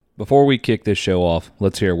Before we kick this show off,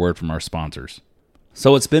 let's hear a word from our sponsors.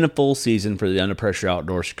 So it's been a full season for the Under Pressure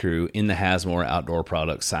Outdoors crew in the Hasmore Outdoor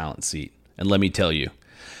Products Silent Seat. And let me tell you,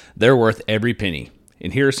 they're worth every penny.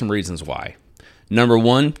 And here are some reasons why. Number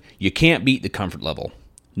one, you can't beat the comfort level.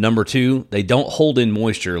 Number two, they don't hold in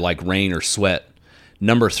moisture like rain or sweat.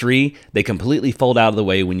 Number three, they completely fold out of the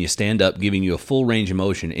way when you stand up, giving you a full range of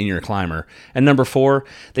motion in your climber. And number four,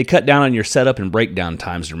 they cut down on your setup and breakdown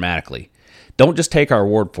times dramatically. Don't just take our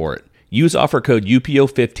word for it. Use offer code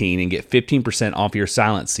UPO15 and get 15% off your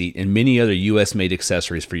Silent Seat and many other U.S.-made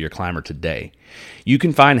accessories for your climber today. You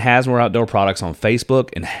can find Hasmore Outdoor Products on Facebook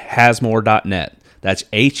and hasmore.net. That's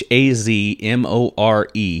HAZMORE.net,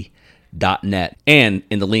 and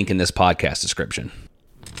in the link in this podcast description.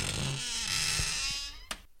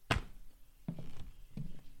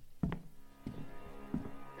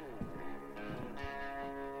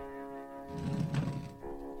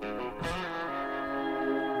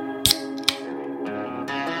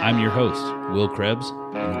 I'm your host, Will Krebs,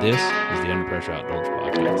 and this is the Under Pressure Outdoors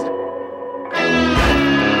Podcast.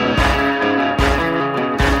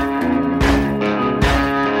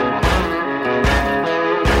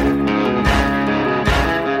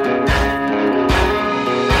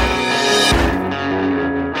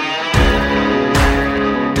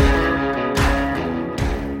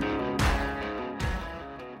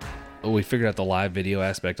 We figured out the live video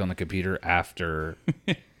aspect on the computer after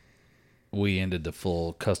we ended the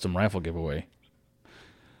full custom rifle giveaway.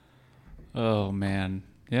 Oh, man.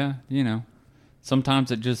 Yeah, you know,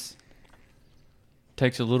 sometimes it just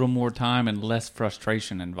takes a little more time and less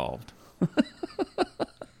frustration involved.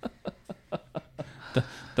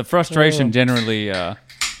 The frustration generally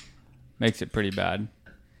makes it pretty bad.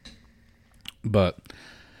 But,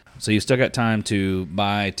 so you still got time to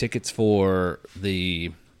buy tickets for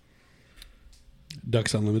the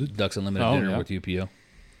Ducks Unlimited dinner with UPO.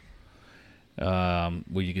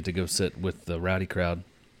 Where you get to go sit with the rowdy crowd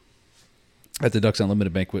at the Ducks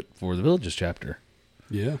Unlimited banquet for the Villages chapter.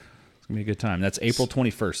 Yeah. It's going to be a good time. That's April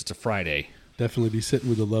 21st. It's a Friday. Definitely be sitting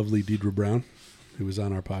with the lovely Deidre Brown, who was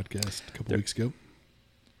on our podcast a couple weeks ago.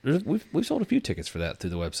 We've sold a few tickets for that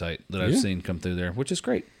through the website that I've seen come through there, which is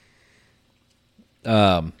great.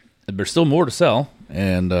 There's still more to sell.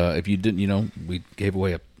 And if you didn't, we gave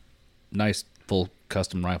away a nice full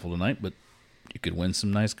custom rifle tonight, but you could win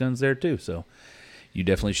some nice guns there too. So you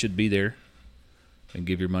definitely should be there and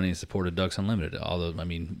give your money in support of Ducks Unlimited. Although, I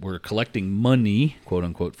mean, we're collecting money, quote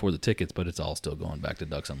unquote, for the tickets, but it's all still going back to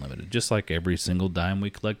Ducks Unlimited. Just like every single dime we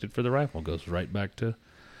collected for the rifle goes right back to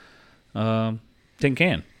Tin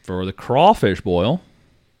Can for the crawfish boil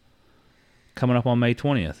coming up on May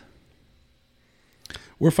 20th.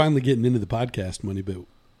 We're finally getting into the podcast money, but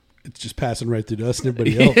it's just passing right through to us and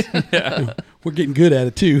everybody else. Yeah. We're getting good at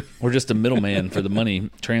it, too. We're just a middleman for the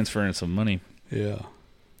money, transferring some money. Yeah.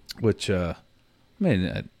 Which, it'd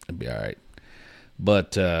be all right.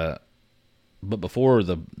 But before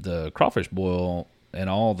the crawfish boil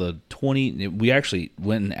and all the 20, we actually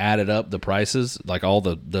went and added up the prices, like all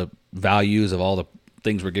the values of all the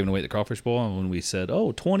things we're giving away at the crawfish boil. And when we said,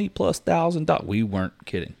 $20,000+, we weren't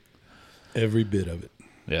kidding. Every bit of it.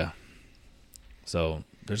 Yeah. So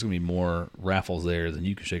there's going to be more raffles there than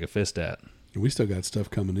you can shake a fist at. And we still got stuff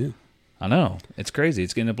coming in. I know. It's crazy.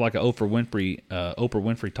 It's getting up like an Oprah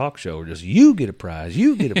Winfrey talk show. Where just, you get a prize,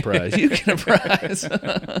 you get a prize, you get a prize.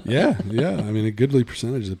 Yeah. I mean, a goodly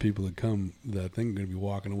percentage of the people that come, that I think are going to be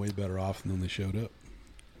walking away better off than when they showed up.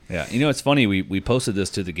 Yeah. It's funny. We posted this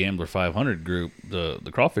to the Gambler 500 group,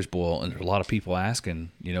 the crawfish boil, and there's a lot of people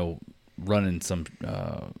asking, running some,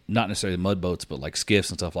 not necessarily mud boats, but like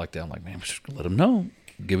skiffs and stuff like that. I'm like, man, we should let them know.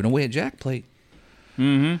 Giving away a jack plate.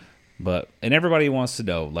 Mm-hmm. And everybody wants to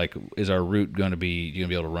know, like, is our route going to be, you're going to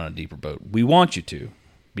be able to run a deeper boat? We want you to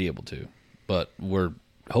be able to, but we're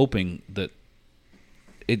hoping that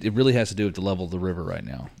it really has to do with the level of the river right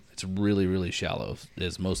now. It's really, really shallow.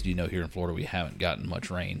 As most of you know, here in Florida, we haven't gotten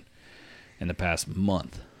much rain in the past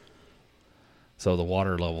month. So the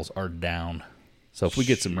water levels are down. So if we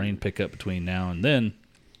get some rain pickup between now and then.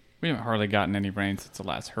 We haven't hardly gotten any rain since the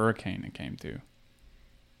last hurricane that came through.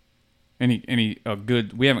 We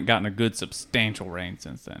haven't gotten a good substantial rain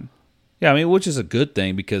since then. Yeah, I mean, which is a good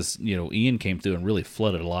thing because, Ian came through and really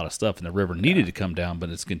flooded a lot of stuff, and the river needed to come down,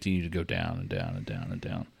 but it's continued to go down and down and down and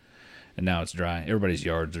down. And now it's dry. Everybody's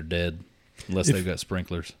yards are dead unless they've got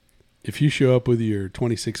sprinklers. If you show up with your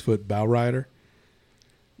 26-foot bow rider,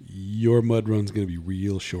 your mud run's going to be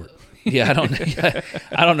real short. Yeah,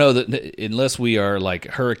 I don't know that unless we are like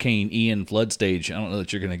Hurricane Ian flood stage, I don't know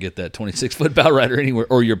that you're going to get that 26-foot bow rider anywhere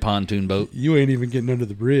or your pontoon boat. You ain't even getting under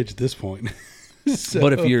the bridge at this point. So.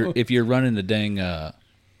 But if you're running the dang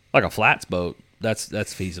Like a flats boat,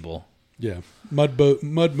 that's feasible. Yeah, mud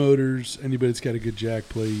motors. Anybody that's got a good jack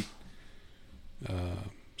plate.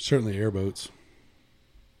 Certainly airboats.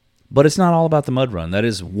 But it's not all about the mud run. That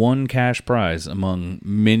is one cash prize among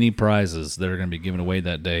many prizes that are going to be given away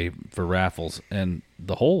that day for raffles. And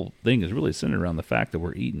the whole thing is really centered around the fact that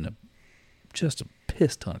we're eating just a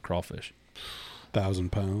piss ton of crawfish.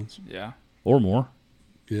 1,000 pounds. Yeah. Or more.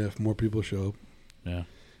 Yeah, if more people show up. Yeah.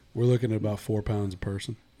 We're looking at about 4 pounds a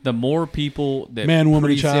person. The more people that Man, woman,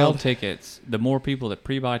 pre-sale child. tickets, the more people that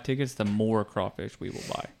pre-buy tickets, the more crawfish we will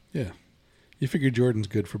buy. Yeah. You figure Jordan's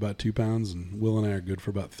good for about 2 pounds, and Will and I are good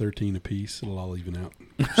for about 13 apiece. It'll all even out.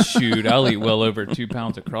 Shoot, I'll eat well over 2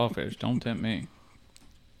 pounds of crawfish. Don't tempt me.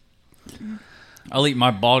 I'll eat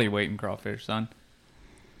my body weight in crawfish, son.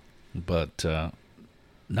 But,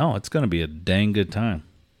 no, it's going to be a dang good time.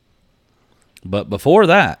 But before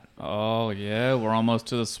that. Oh, yeah, we're almost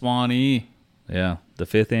to the Swanee. Yeah, the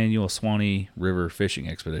 5th annual Swanee River Fishing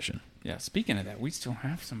Expedition. Yeah, speaking of that, we still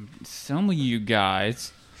have some of you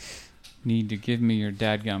guys need to give me your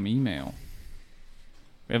dadgum email.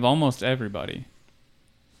 We have almost everybody.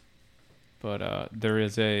 But there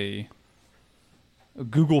is a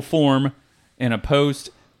Google form and a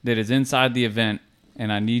post that is inside the event,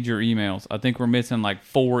 and I need your emails. I think we're missing like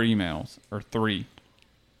 4 emails or 3.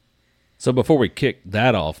 So before we kick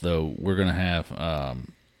that off, though, we're going to have a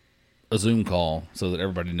Zoom call so that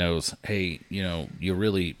everybody knows, hey, you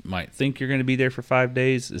really might think you're going to be there for 5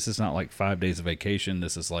 days. This is not like 5 days of vacation.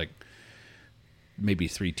 This is like maybe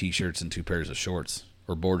 3 T-shirts and 2 pairs of shorts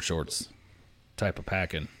or board shorts type of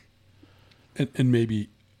packing. And maybe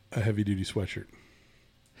a heavy-duty sweatshirt.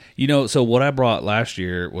 So what I brought last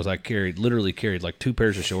year was I literally carried like 2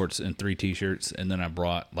 pairs of shorts and 3 T-shirts, and then I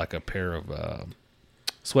brought like a pair of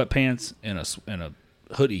sweatpants and a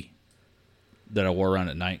hoodie that I wore around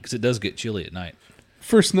at night because it does get chilly at night.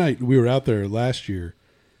 First night we were out there last year,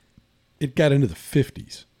 it got into the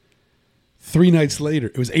 50s. 3 nights later,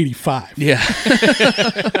 it was 85. Yeah.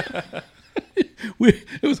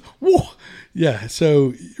 It was, whoa. Yeah,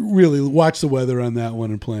 so really watch the weather on that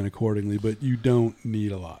one and plan accordingly, but you don't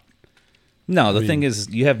need a lot. No, the thing is,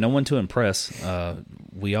 you have no one to impress.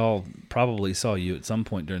 We all probably saw you at some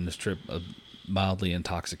point during this trip mildly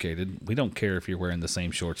intoxicated. We don't care if you're wearing the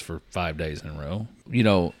same shorts for 5 days in a row.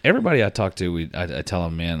 Everybody I talk to, I tell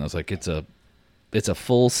them, man, I was like, it's a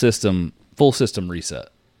full system reset.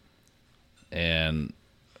 And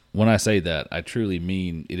when I say that, I truly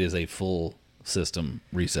mean it is a full system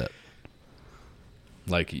reset.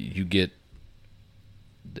 Like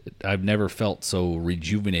I've never felt so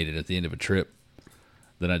rejuvenated at the end of a trip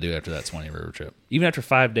than I do after that Swanee River trip. Even after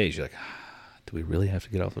 5 days, you're like, do we really have to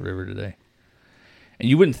get off the river today? And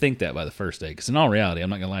you wouldn't think that by the first day, because in all reality, I'm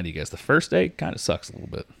not going to lie to you guys, the first day kind of sucks a little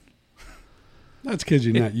bit. That's because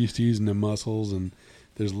you're not used to using the muscles, and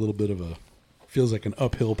there's a little bit of feels like an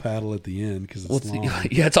uphill paddle at the end because it's long.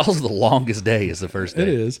 Yeah, it's also the longest day is the first day. It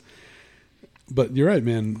is. But you're right,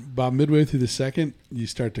 man. About midway through the second, you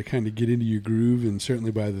start to kind of get into your groove, and certainly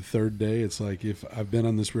by the third day, it's like if I've been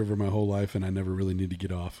on this river my whole life and I never really need to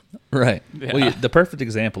get off. Right. Yeah. Well, the perfect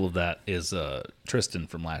example of that is Tristan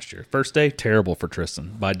from last year. First day, terrible for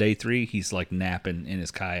Tristan. By day 3, he's like napping in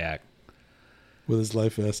his kayak. With his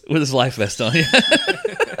life vest. With his life vest on,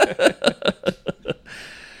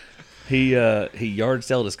 He yard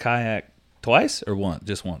sailed his kayak twice or once?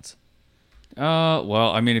 Just once.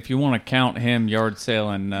 Well, I mean, if you want to count him yard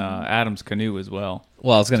sailing Adam's canoe as well.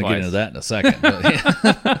 Well, I was going to get into that in a second. But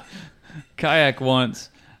yeah. Kayak once,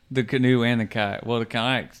 the canoe and the kayak. Well, the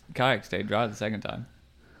kayak stayed dry the second time.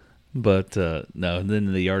 But no,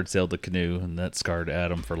 then the yard sailed the canoe, and that scarred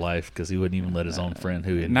Adam for life because he wouldn't even let his own friend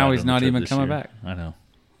who he had now he's on the not trip even this coming year. back. I know.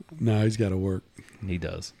 No, he's got to work. He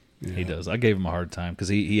does. Yeah. He does. I gave him a hard time because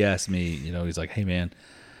he asked me, he's like, hey, man,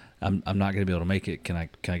 I'm not going to be able to make it. Can I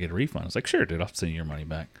get a refund? I was like, sure, dude, I'll send you your money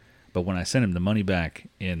back. But when I sent him the money back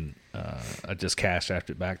I just cashed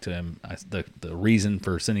after it back to him. The reason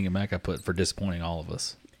for sending it back I put for disappointing all of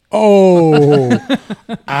us. Oh,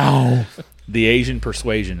 ow. The Asian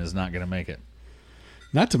persuasion is not going to make it.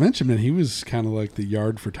 Not to mention, man, he was kind of like the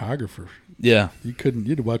yard photographer. Yeah. You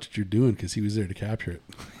had to watch what you're doing because he was there to capture it.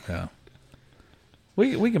 Yeah.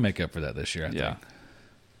 We can make up for that this year, I think.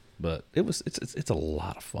 But it's a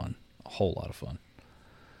lot of fun. A whole lot of fun.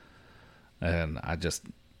 And I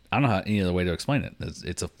don't know how any other way to explain it.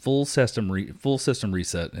 It's a full system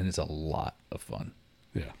reset, and it's a lot of fun.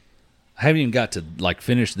 Yeah. I haven't even got to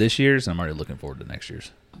finish this year's, and I'm already looking forward to next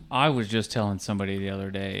year's. I was just telling somebody the other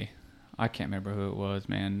day, I can't remember who it was,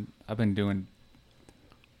 man. I've been doing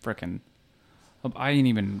I ain't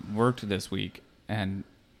even worked this week, and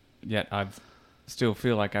yet I've still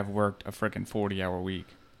feel like I've worked a freaking 40-hour week.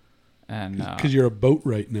 And Because you're a boat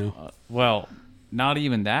right now. well, not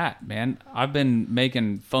even that, man. I've been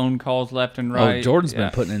making phone calls left and right. Oh, Jordan's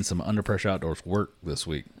been putting in some under pressure outdoors work this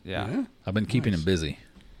week. Yeah. I've been keeping him busy.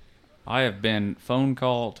 I have been phone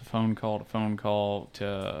call to phone call to phone call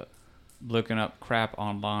to looking up crap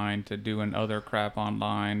online to doing other crap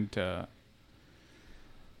online to.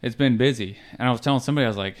 It's been busy, and I was telling somebody, I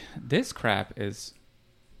was like, "This crap is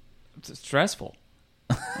stressful."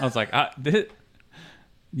 I was like,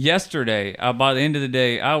 yesterday, by the end of the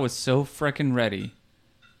day, I was so freaking ready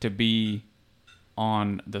to be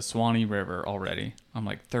on the Swanee River already. I'm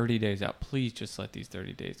like 30 days out. Please just let these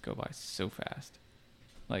 30 days go by so fast.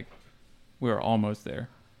 Like, we're almost there.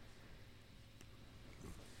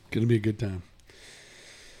 Gonna be a good time.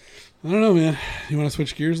 I don't know, man. You want to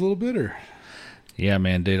switch gears a little bit, or? Yeah,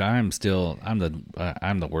 man, dude. I'm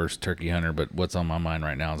the worst turkey hunter. But what's on my mind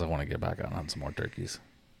right now is I want to get back out and hunt some more turkeys.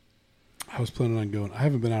 I was planning on going. I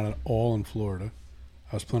haven't been out at all in Florida.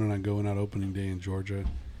 I was planning on going out opening day in Georgia,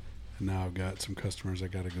 and now I've got some customers I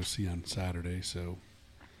got to go see on Saturday. So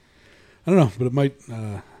I don't know, but it might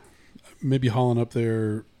maybe hauling up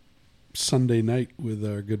there Sunday night with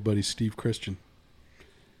our good buddy Steve Christian.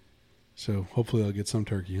 So hopefully I'll get some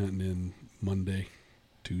turkey hunting in Monday,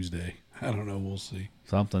 Tuesday. I don't know. We'll see.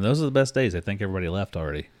 Something. Those are the best days. I think everybody left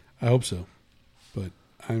already. I hope so, but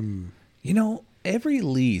I'm. You know, every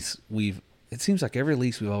lease it seems like every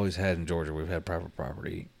lease we've always had in Georgia, we've had private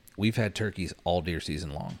property. We've had turkeys all deer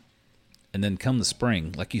season long. And then come the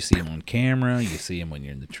spring, like you see them on camera, you see them when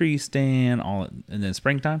you're in the tree stand, and then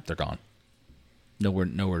springtime, they're gone. Nowhere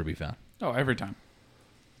to be found. Oh, every time.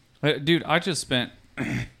 Dude, I just spent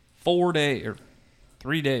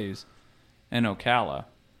 3 days in Ocala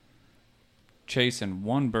chasing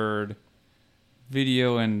one bird,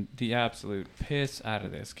 videoing the absolute piss out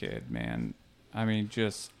of this kid, man. I mean,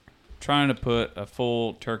 just trying to put a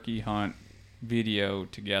full turkey hunt video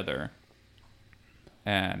together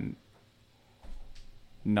and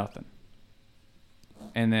nothing.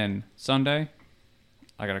 And then Sunday,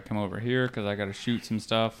 I got to come over here because I got to shoot some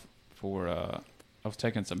stuff for, I was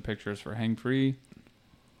taking some pictures for Hang Free.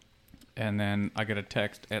 And then I get a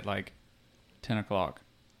text at like 10 o'clock.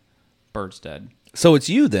 Bird's dead. So it's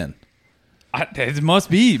you then? It must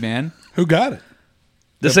be, man. Who got it?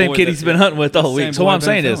 The same kid he's been hunting with all week. So what I'm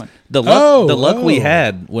saying is, the luck we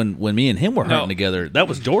had when me and him were hunting together, that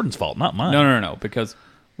was Jordan's fault, not mine. No. Because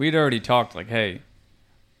we'd already talked like, hey,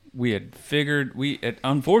 we had figured,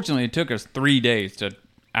 unfortunately, it took us 3 days to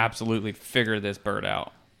absolutely figure this bird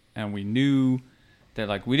out. And we knew that,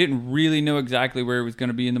 like, we didn't really know exactly where he was going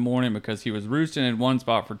to be in the morning because he was roosting in one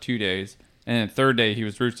spot for 2 days. And then the third day, he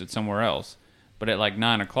was roosted somewhere else. But at like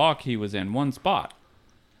 9 o'clock, he was in one spot.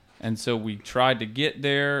 And so we tried to get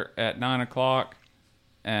there at 9 o'clock,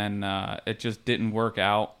 and it just didn't work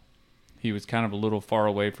out. He was kind of a little far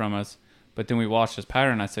away from us. But then we watched his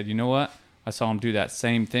pattern, and I said, you know what? I saw him do that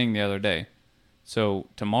same thing the other day. So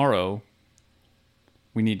tomorrow,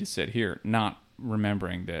 we need to sit here, not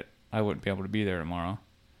remembering that I wouldn't be able to be there tomorrow.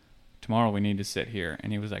 Tomorrow, we need to sit here.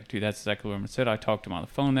 And he was like, dude, that's exactly what I'm going to sit. I talked to him on the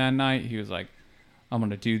phone that night. He was like, I'm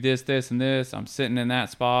going to do this, this, and this. I'm sitting in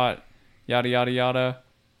that spot, yada, yada, yada.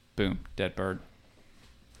 Boom, dead bird.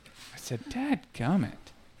 I said, dadgummit,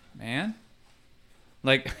 man.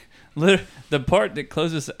 Like, the part that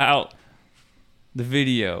closes out the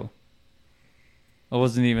video, I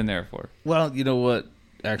wasn't even there for. Well, you know what?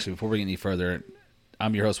 Actually, before we get any further,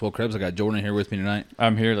 I'm your host, Will Krebs. I got Jordan here with me tonight.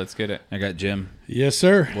 I'm here. Let's get it. I got Jim. Yes,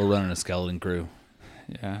 sir. We're running a skeleton crew.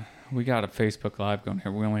 Yeah, we got a Facebook Live going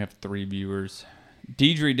here. We only have 3 viewers.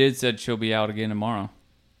 Deidre said she'll be out again tomorrow.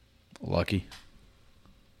 Lucky.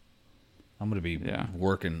 I'm going to be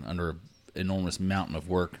working under an enormous mountain of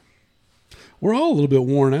work. We're all a little bit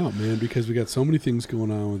worn out, man, because we got so many things going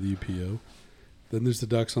on with UPO. Then there's the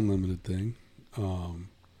Ducks Unlimited thing.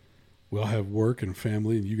 We all have work and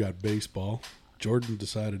family, and you got baseball. Jordan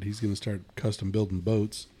decided he's going to start custom building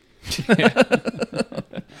boats.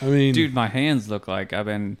 I mean, dude, my hands look like I've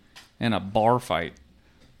been in a bar fight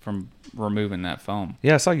from removing that foam.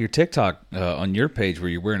 Yeah, I saw your TikTok on your page where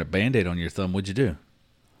you're wearing a Band-Aid on your thumb. What'd you do?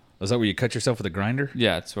 Was that where you cut yourself with a grinder?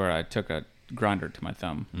 Yeah, it's where I took a grinder to my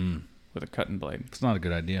thumb with a cutting blade. It's not a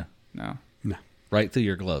good idea. No. Right through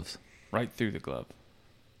your gloves. Right through the glove.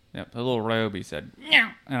 Yep. The little Ryobi said,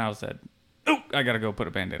 "Meow," and I said, "Oh, I got to go put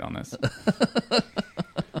a Band-Aid on this."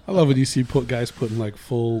 I love when you see guys putting like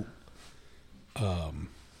full,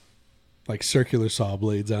 like circular saw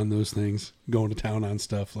blades on those things, going to town on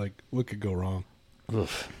stuff. Like, what could go wrong?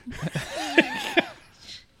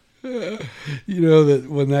 You know that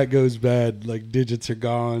when that goes bad, like digits are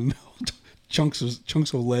gone, chunks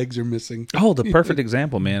of legs are missing. Oh, the perfect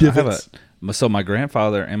example, man. Divots. So my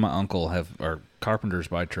grandfather and my uncle are carpenters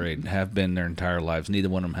by trade, have been their entire lives. Neither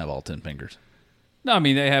one of them have all 10 fingers. No, I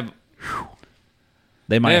mean they have.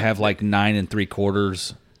 They might have like 9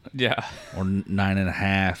 3/4, Yeah. or 9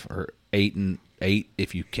 1/2, or 8 and 8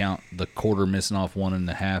 if you count the quarter missing off 1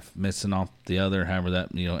 1/2, missing off the other. However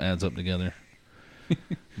that adds up together.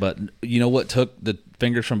 But you know what took the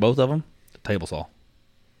fingers from both of them? The table saw.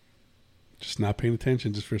 Just not paying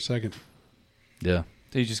attention just for a second. Yeah.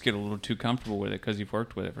 You just get a little too comfortable with it because you've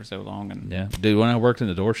worked with it for so long. And Yeah, dude. When I worked in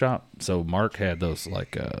the door shop, so Mark had those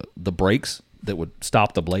like the brakes that would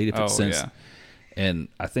stop the blade if it sensed. Yeah. And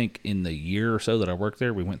I think in the year or so that I worked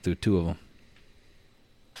there, we went through 2 of them.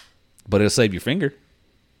 But it'll save your finger.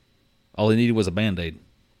 All he needed was a Band-Aid.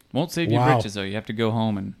 Won't save your britches though. You have to go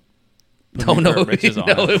home and put Oh, new no, pair of britches on.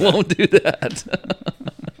 no, it won't do that.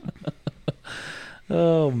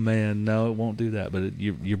 Oh, man, no, it won't do that. But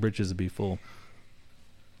your britches will be full.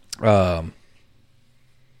 I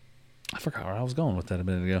forgot where I was going with that a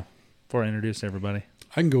minute ago before I introduced everybody.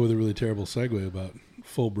 I can go with a really terrible segue about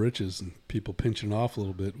full britches and people pinching off a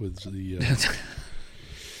little bit with the.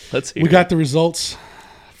 Let's hear We got the results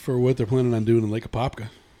for what they're planning on doing in Lake Apopka,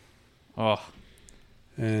 Oh,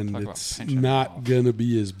 and Talk about it's pinching not off. going to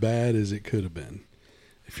be as bad as it could have been.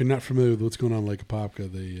 If you're not familiar with what's going on in Lake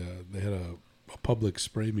Apopka, they had a public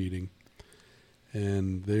spray meeting,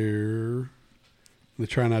 and they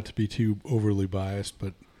try not to be too overly biased,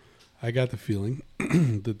 but I got the feeling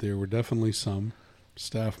that there were definitely some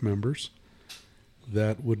staff members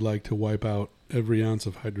that would like to wipe out every ounce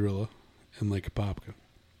of hydrilla in Lake Apopka.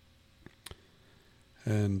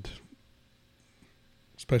 And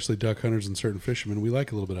especially duck hunters and certain fishermen, we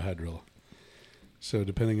like a little bit of hydrilla. So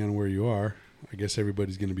depending on where you are, I guess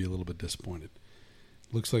everybody's going to be a little bit disappointed.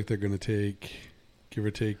 Looks like they're going to take, give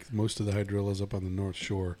or take, most of the hydrillas up on the North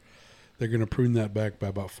Shore. They're going to prune that back by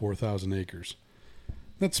about 4,000 acres.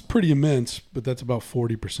 That's pretty immense, but that's about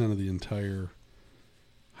 40% of the entire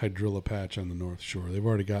hydrilla patch on the North Shore. They've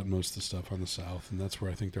already got most of the stuff on the south, and that's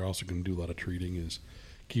where I think they're also going to do a lot of treating, is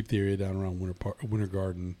keep the area down around Winter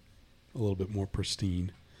Garden a little bit more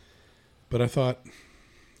pristine. But I thought,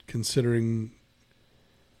 considering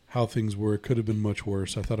how things were, it could have been much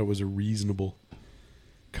worse. I thought it was a reasonable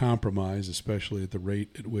compromise, especially at the rate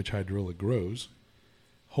at which hydrilla grows.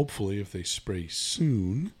 Hopefully, if they spray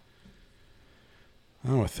soon, I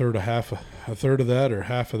don't know, a third of that or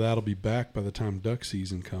half of that will be back by the time duck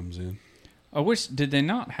season comes in. I wish. Did they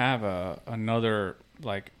not have another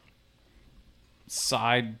like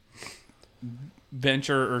side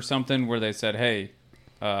venture or something where they said, "Hey,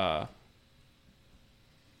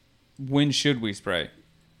 when should we spray?"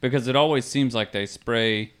 Because it always seems like they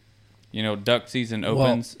spray, duck season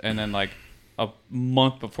opens, and then like a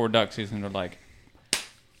month before duck season, they're like,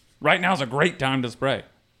 "Right now's a great time to spray."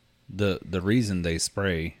 The reason they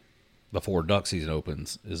spray before duck season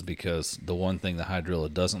opens is because the one thing the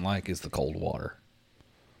hydrilla doesn't like is the cold water.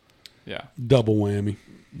 Yeah. Double whammy.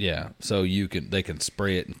 Yeah, so they can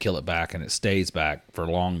spray it and kill it back, and it stays back for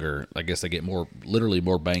longer. I guess they get literally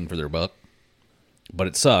more bang for their buck. But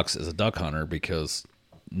it sucks as a duck hunter because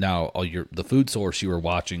now the food source you were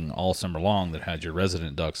watching all summer long that had your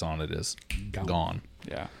resident ducks on it is gone.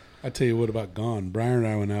 Yeah. I tell you what about gone. Brian and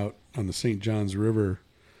I went out on the St. Johns River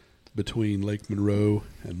between Lake Monroe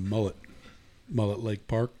and Mullet Lake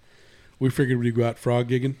Park. We figured we'd go out frog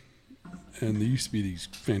gigging, and there used to be these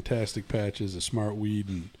fantastic patches of smartweed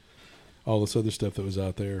and all this other stuff that was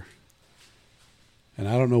out there. And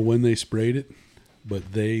I don't know when they sprayed it,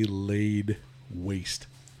 but they laid waste.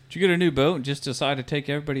 Did you get a new boat and just decide to take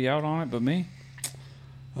everybody out on it but me?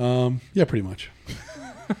 Yeah, pretty much.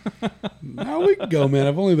 No, we can go, man.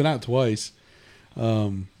 I've only been out twice. We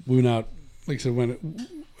went out, like I said,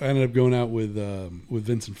 I ended up going out with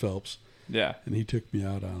Vincent Phelps. Yeah. And he took me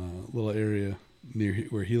out on a little area near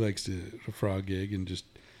where he likes to frog gig and just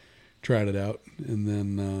tried it out. And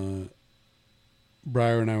then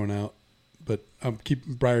Briar and I went out, but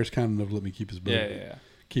Briar's kind enough to let me keep his boat. Yeah.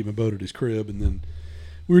 Keep my boat at his crib, and then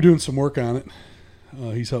we were doing some work on it.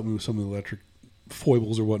 He's helping me with some of the electric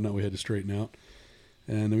foibles or whatnot we had to straighten out.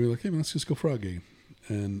 And then we were like, hey, man, let's just go frog gigging.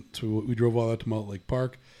 And so we drove all out to Mullet Lake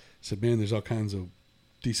Park. Said, man, there's all kinds of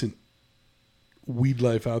decent weed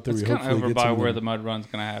life out there. It's kind of over by where the mud run's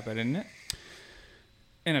going to happen, isn't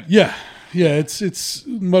it? Yeah. It's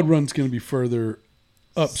mud run's going to be further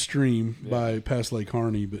upstream by past Lake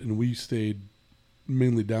Harney, and we stayed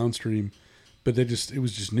mainly downstream. But it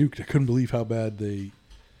was just nuked. I couldn't believe how bad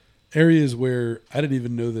areas where I didn't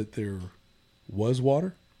even know that there was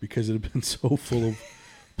water because it had been so full of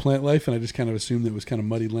plant life, and I just kind of assumed it was kind of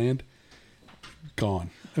muddy land. gone.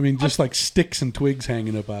 I mean, just like sticks and twigs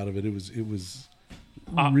hanging up out of it. It was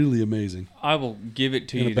really amazing. I will give it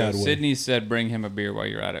to In a you. bad way. Sydney said, "Bring him a beer while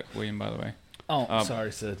you're at it." William, by the way. Oh,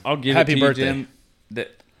 sorry, Sid. I'll give Happy it to birthday. you, Jim.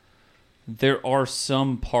 That there are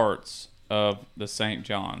some parts of the St.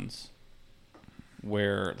 John's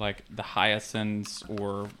where, like the hyacinths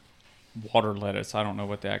or water lettuce, I don't know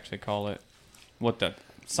what they actually call it, what the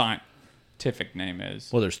scientific name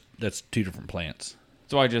is. Well, that's two different plants.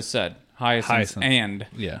 So I just said hyacinths Hyacinth. and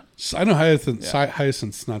Yeah. So I know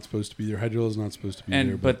hyacinth's not supposed to be there. Hydrolla's not supposed to be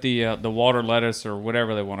there. but the water lettuce or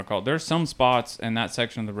whatever they want to call it. There's some spots in that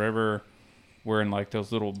section of the river where in like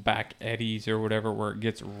those little back eddies or whatever where it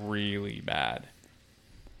gets really bad.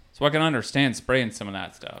 So I can understand spraying some of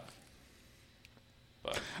that stuff.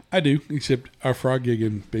 But I do, except our frog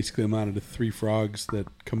gigging basically amounted to 3 frogs that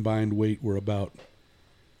combined weight were about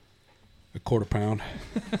a quarter pound.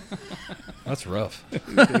 That's rough.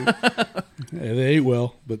 Yeah, they ate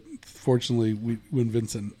well, but fortunately, when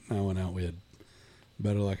Vincent and I went out, we had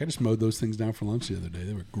better luck. I just mowed those things down for lunch the other day.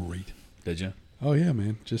 They were great. Did you? Oh, yeah,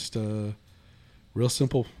 man. Just real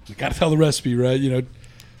simple. You got to tell the recipe, right? You know,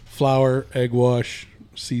 flour, egg wash,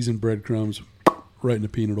 seasoned breadcrumbs, right in the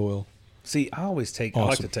peanut oil. See, I always take. I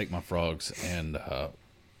like to take my frogs and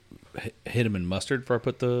hit them in mustard before I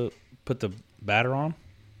put the batter on.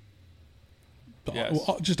 Yes.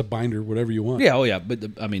 Just a binder, whatever you want. Yeah, oh yeah, but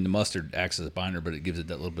the mustard acts as a binder, but it gives it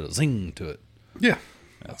that little bit of zing to it. Yeah.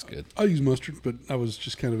 That's good. I'll use mustard, but I was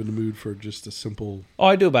just kind of in the mood for just a simple. Oh,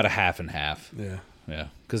 I do about a half and half. Yeah. Yeah,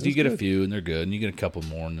 because That's you get a good. few and they're good, and you get a couple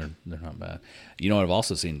more and they're not bad. You know what I've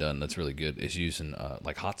also seen done that's really good is using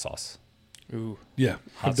like hot sauce. ooh, Yeah.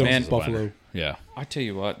 Hot I've done sauce some is a buffalo. binder. Yeah. I tell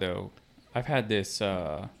you what though, I've had this.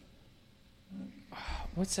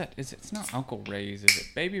 What's that? It's not Uncle Ray's. Is it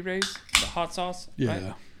Baby Ray's? The hot sauce? Yeah.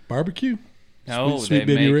 Right? Barbecue? No, Sweet they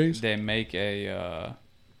Baby make Ray's? they make a.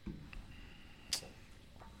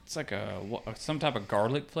 It's like some type of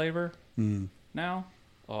garlic flavor now.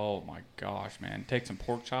 Oh my gosh, man! Take some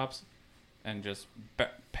pork chops and just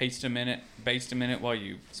baste them in it while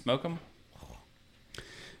you smoke them.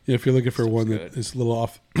 Yeah, if you're looking for Sounds one good. that is a little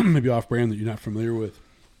off, maybe off-brand that you're not familiar with,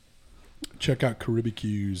 check out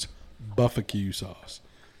Caribicue's Buffacue sauce.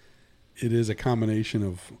 It is a combination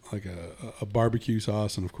of like a barbecue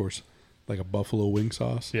sauce and, of course, like a buffalo wing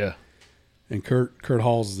sauce. Yeah. And Kurt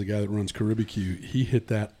Halls is the guy that runs Caribicue. He hit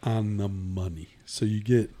that on the money. So you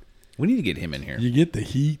get We need to get him in here. the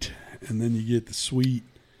heat, and then you get the sweet,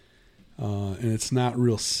 and it's not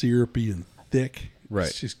real syrupy and thick. Right.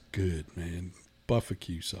 It's just good, man.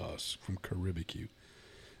 Buffacue sauce from Caribicue.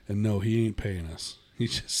 And no, he ain't paying us.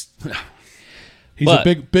 He's just he's But-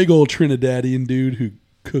 a big old Trinidadian dude who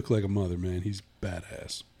cook like a mother, man. He's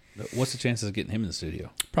badass. What's the chances of getting him in the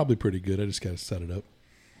studio? Probably pretty good. I just got to set it up.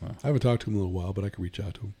 Wow. I haven't talked to him in a little while, but I could reach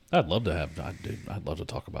out to him. I'd love to have. I'd love to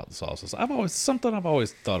talk about the sauces. I've always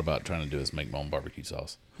thought about trying to do is make my own barbecue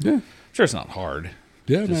sauce. Yeah. Sure, it's not hard.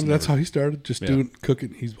 Yeah, Just man, that's never- how he started. Just Yeah. doing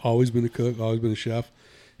cooking. He's always been a cook, always been a chef.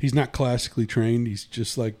 He's not classically trained. He's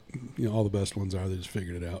just like all the best ones are. They just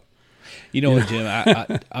figured it out. You know what, Jim?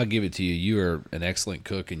 I'll give it to you. You are an excellent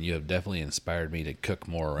cook, and you have definitely inspired me to cook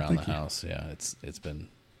more around the house. Yeah, it's been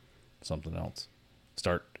something else.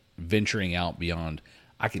 Start venturing out beyond.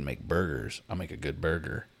 I can make burgers. I make a good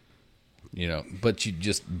burger. But you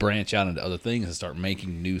just branch out into other things and start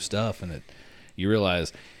making new stuff, and you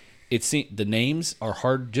realize the names are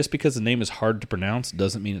hard. Just because the name is hard to pronounce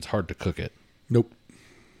doesn't mean it's hard to cook it. Nope.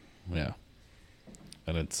 Yeah,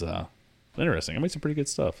 and it's interesting. I made some pretty good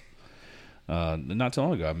stuff. Not too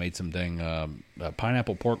long ago, I made something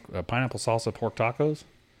pineapple salsa pork tacos.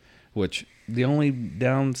 Which the only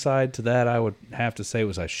downside to that I would have to say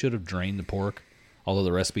was I should have drained the pork. Although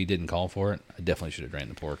the recipe didn't call for it, I definitely should have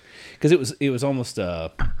drained the pork because it was almost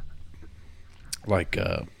like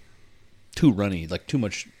too runny, like too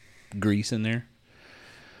much grease in there.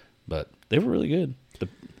 But they were really good.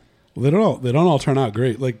 Well, they don't all turn out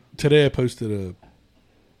great. Like today, I posted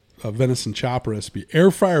a venison chop recipe,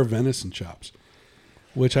 air fryer venison chops,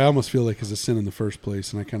 which I almost feel like is a sin in the first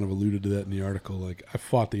place, and I kind of alluded to that in the article. Like I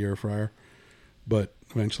fought the air fryer, but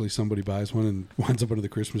eventually somebody buys one and winds up under the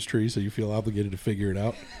Christmas tree, so you feel obligated to figure it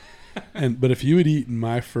out. But if you had eaten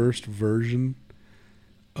my first version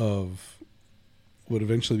of what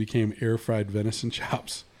eventually became air fried venison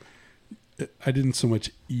chops, I didn't so much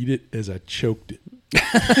eat it as I choked it.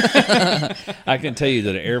 I can tell you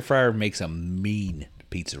that an air fryer makes a mean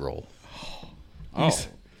pizza roll. Oh,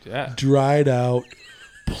 yeah. Dried out,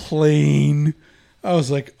 plain. I was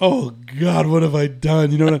like, oh, God, what have I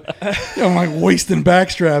done? I'm like wasting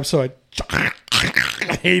backstraps, so I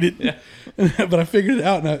hate it. Yeah. But I figured it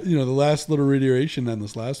out. And the last little reiteration on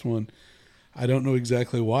this last one, I don't know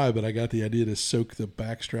exactly why, but I got the idea to soak the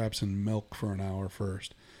back straps in milk for an hour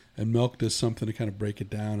first. And milk does something to kind of break it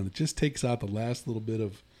down, and it just takes out the last little bit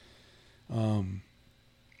of, I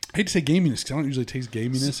hate to say gaminess, because I don't usually taste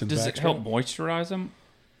gaminess. Does it help moisturize them?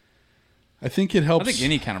 I think it helps. I think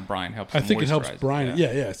any kind of brine helps. I think it helps brine. Yeah,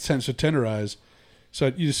 It's so tenderize.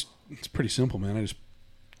 So it's pretty simple, man. I just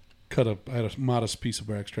I had a modest piece of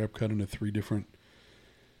backstrap cut into 3 different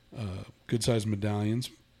good-sized medallions,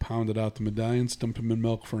 pounded out the medallions, dumped them in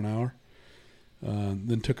milk for an hour,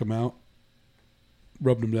 then took them out,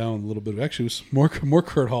 rubbed them down with a little bit of, actually it was more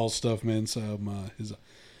Kurt Hall stuff, man. Some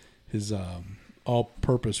his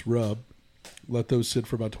all-purpose rub. Let those sit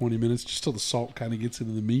for about 20 minutes, just till the salt kind of gets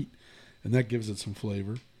into the meat, and that gives it some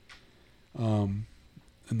flavor.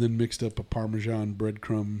 And then mixed up a Parmesan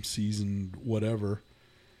breadcrumb seasoned whatever,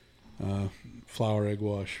 flour, egg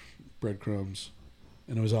wash, breadcrumbs,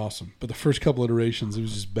 and it was awesome. But the first couple iterations, it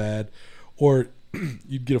was just bad. Or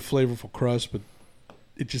you'd get a flavorful crust, but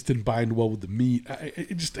it just didn't bind well with the meat. I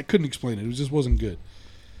couldn't explain it. It just wasn't good.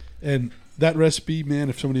 And that recipe, man,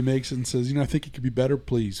 if somebody makes it and says, I think it could be better,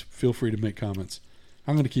 please feel free to make comments.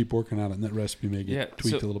 I'm going to keep working on it, and that recipe may get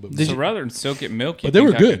tweaked a little bit more. So rather than soak it in milk, but they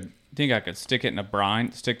were good. Think I could stick it in a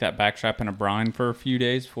brine, stick that backstrap in a brine for a few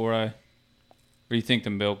days before or you think the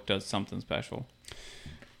milk does something special?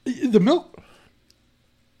 The milk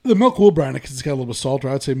will brine it because it's got a little bit of salt. Or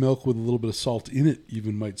I'd say milk with a little bit of salt in it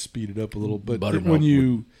even might speed it up a little. But buttermilk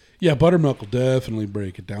will definitely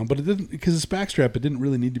break it down. But it didn't, because it's backstrap, it didn't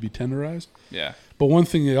really need to be tenderized. Yeah. But one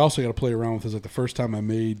thing they also got to play around with is like the first time I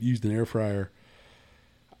used an air fryer.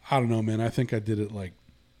 I don't know, man. I think I did it like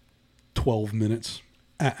 12 minutes.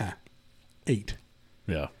 8.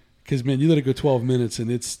 Yeah. Because, man, you let it go 12 minutes and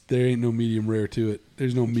there ain't no medium rare to it.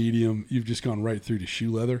 There's no medium. You've just gone right through to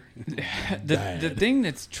shoe leather. The thing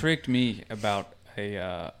that's tricked me about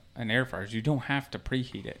an air fryer is you don't have to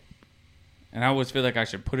preheat it. And I always feel like I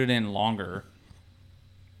should put it in longer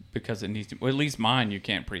because it needs to. Well, at least mine, you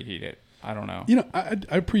can't preheat it. I don't know.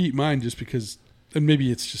 I preheat mine just because, and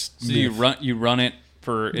maybe it's just. So you run it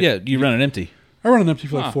for. You run it empty. I run it empty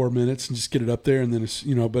for like 4 minutes and just get it up there, and then it's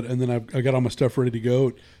and then I got all my stuff ready to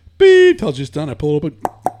go. Beep, till it's just done. I pull it open,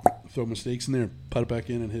 throw my steaks in there, put it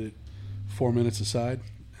back in, and hit it 4 minutes aside,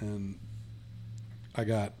 and I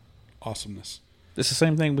got awesomeness. It's the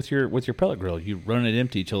same thing with your pellet grill. You run it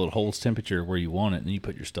empty till it holds temperature where you want it, and then you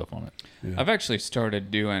put your stuff on it. Yeah. I've actually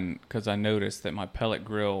started doing, because I noticed that my pellet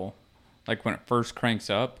grill, like when it first cranks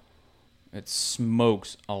up, it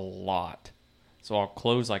smokes a lot. So I'll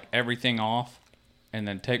close like everything off and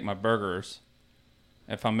then take my burgers,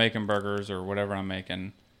 if I'm making burgers or whatever I'm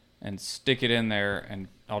making, and stick it in there, and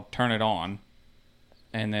I'll turn it on,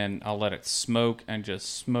 and then I'll let it smoke and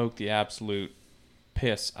just smoke the absolute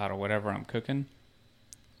piss out of whatever I'm cooking.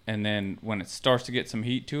 And then when it starts to get some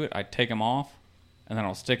heat to it, I take them off, and then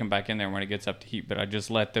I'll stick them back in there when it gets up to heat. But I just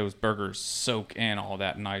let those burgers soak in all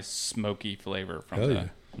that nice smoky flavor from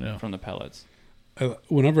the pellets.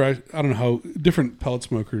 Whenever I don't know how different pellet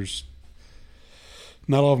smokers,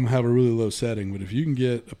 not all of them have a really low setting, but if you can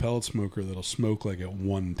get a pellet smoker that'll smoke like at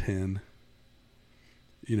 110,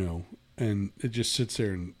 and it just sits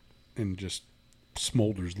there and just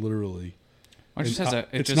smolders literally. Well, it's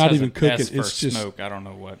just not even cooking. It's just smoke. I don't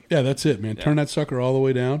know what. Yeah, that's it, man. Yeah. Turn that sucker all the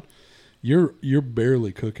way down. You're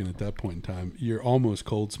barely cooking at that point in time. You're almost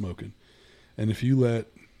cold smoking, and if you let,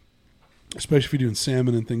 especially if you're doing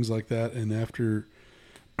salmon and things like that, and after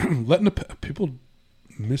letting people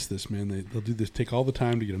miss this, man. They'll do this. Take all the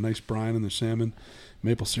time to get a nice brine in their salmon,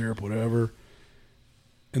 maple syrup, whatever,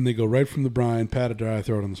 and they go right from the brine, pat it dry,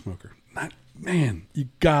 throw it on the smoker. Man, you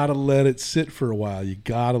gotta let it sit for a while. You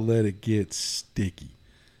gotta let it get sticky,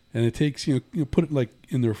 and it takes put it like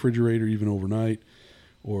in the refrigerator even overnight,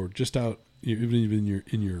 or just out even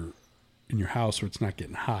in your house where it's not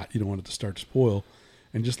getting hot. You don't want it to start to spoil,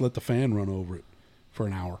 and just let the fan run over it for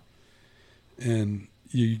an hour, and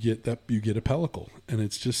you get a pellicle, and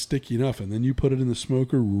it's just sticky enough. And then you put it in the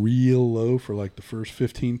smoker real low for like the first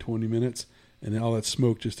 15, 20 minutes, and all that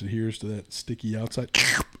smoke just adheres to that sticky outside.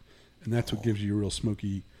 And that's what gives you a real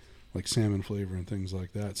smoky, like salmon flavor and things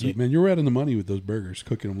like that. So, man, you're right on the money with those burgers,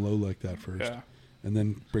 cooking them low like that first, and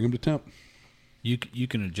then bring them to temp. You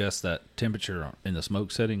can adjust that temperature in the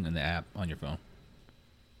smoke setting in the app on your phone.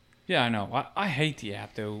 Yeah, I know. I hate the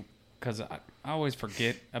app, though, because I always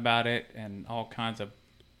forget about it and all kinds of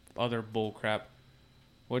other bull crap.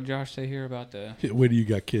 What did Josh say here about the... Wait till you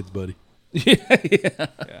got kids, buddy. Yeah.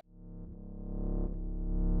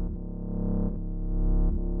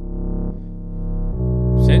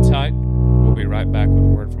 Sit tight. We'll be right back with a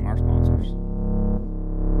word from our sponsors.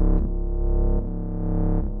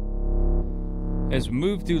 As we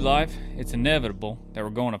move through life, it's inevitable that we're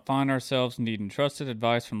going to find ourselves needing trusted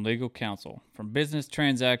advice from legal counsel. From business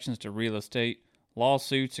transactions to real estate,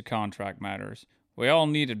 lawsuits to contract matters, we all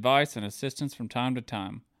need advice and assistance from time to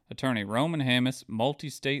time. Attorney Roman Hammis'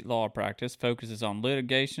 multi-state law practice focuses on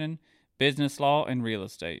litigation, business law, and real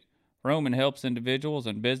estate. Roman helps individuals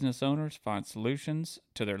and business owners find solutions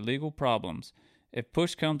to their legal problems. If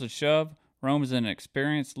push comes to shove, Roman is an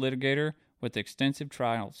experienced litigator with extensive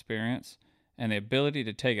trial experience and the ability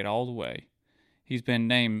to take it all the way. He's been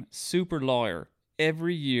named Super Lawyer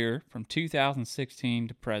every year from 2016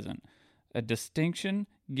 to present, a distinction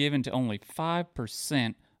given to only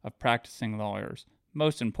 5% of practicing lawyers.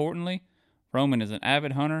 Most importantly, Roman is an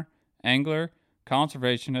avid hunter, angler,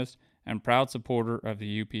 conservationist, and proud supporter of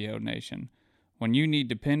the UPO Nation. When you need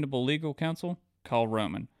dependable legal counsel, call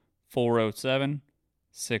Roman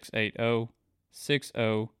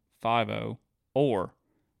 407-680-6050 or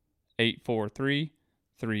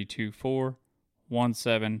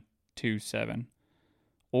 843-324-1727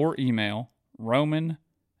 or email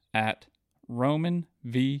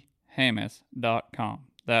roman@romanvhammis.com.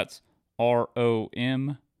 That's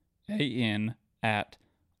ROMAN at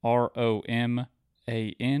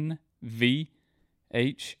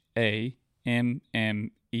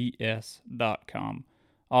ROMANVHAMMES.com.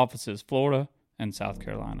 Offices Florida and South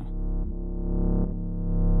Carolina.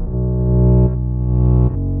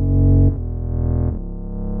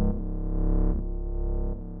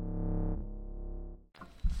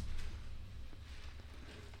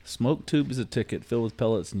 Smoke tube is a ticket. Fill with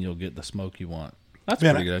pellets, and you'll get the smoke you want. That's a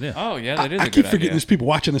Man, pretty good idea. Oh, yeah, that is a I good keep forgetting idea. there's people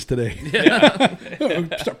watching us today.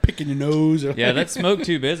 Yeah. Start picking your nose. Or Yeah, that smoke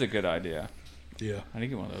tube is a good idea. Yeah. I need to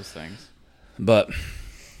get one of those things. But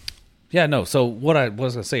yeah, no. So what I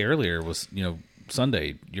was gonna say earlier was,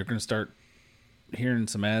 Sunday you're gonna start hearing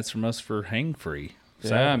some ads from us for hang free.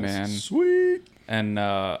 Yeah, man. Sweet. And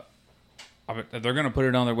they're going to put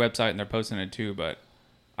it on their website and they're posting it too. But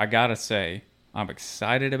I got to say, I'm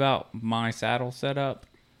excited about my saddle setup.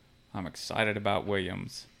 I'm excited about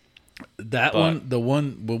Williams. That one, the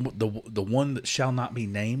one that shall not be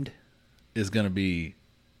named, is gonna be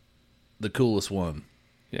the coolest one.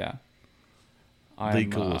 Yeah. The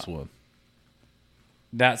coolest one.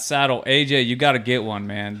 That saddle, AJ, you got to get one,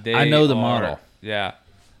 man. I know the model. Yeah.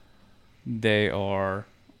 They are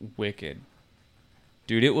wicked.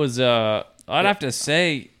 Dude, it was, I'd have to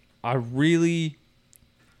say, I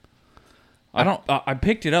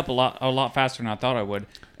picked it up a lot faster than I thought I would.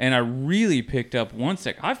 And I really picked up one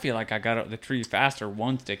stick. I feel like I got up the tree faster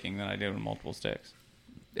one sticking than I did with multiple sticks.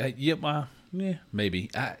 Yeah, maybe.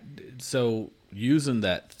 So using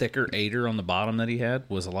that thicker aider on the bottom that he had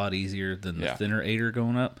was a lot easier than the thinner aider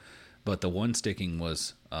going up. But the one sticking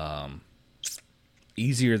was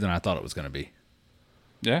easier than I thought it was going to be.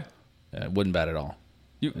 Yeah. It wasn't bad at all.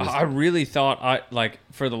 I really thought,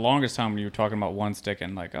 for the longest time when you were talking about one stick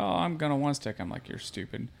and like, oh, I'm going to one stick. I'm like, you're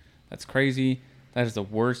stupid. That's crazy. That is the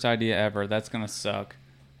worst idea ever. That's going to suck.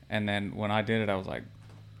 And then when I did it, I was like,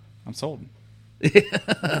 I'm sold.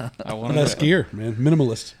 I want That's gear, man.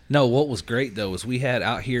 Minimalist. No, what was great, though, was we had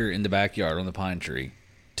out here in the backyard on the pine tree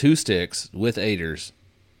 2 sticks with aiders.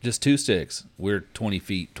 Just 2 sticks. We're 20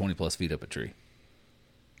 plus feet up a tree.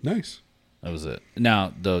 Nice. That was it.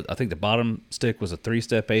 Now, I think the bottom stick was a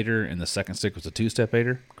 3-step aider, and the second stick was a 2-step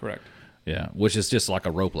aider. Correct. Yeah, which is just like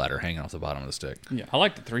a rope ladder hanging off the bottom of the stick. Yeah, I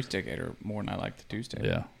like the 3-stick aider more than I like the 2-stick.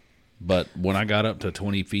 Yeah. But when I got up to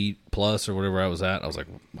 20 feet plus or whatever I was at, I was like,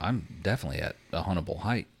 I'm definitely at a huntable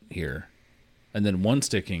height here. And then one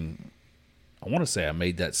sticking, I want to say I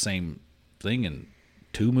made that same thing in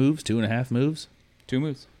 2 moves, 2.5 moves. 2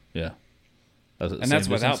 moves. Yeah. And that's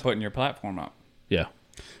without putting your platform up. Yeah.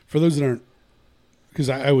 For those that aren't, because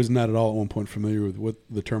I was not at all at one point familiar with what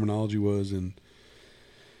the terminology was in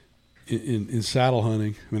saddle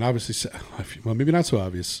hunting. I mean, obviously, well, maybe not so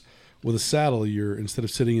obvious. With a saddle, you're, instead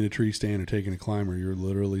of sitting in a tree stand or taking a climber, you're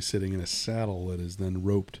literally sitting in a saddle that is then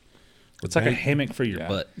roped. It's like a hammock for your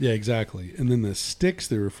butt. Yeah, exactly. And then the sticks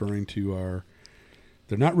they're referring to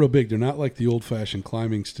they're not real big. They're not like the old-fashioned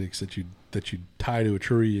climbing sticks that you tie to a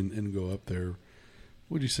tree and go up there.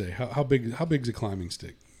 What'd you say? How big's a climbing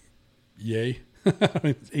stick? Yay.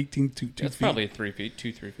 18 to 2 It's feet. probably 3 feet,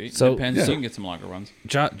 3 feet. So, Depends. yeah. You can get some longer ones.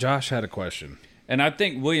 Josh had a question. And I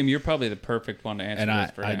think, William, you're probably the perfect one to answer And this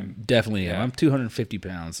for I him. definitely am. Yeah. I'm 250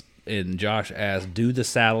 pounds. And Josh asked, do the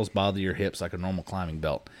saddles bother your hips like a normal climbing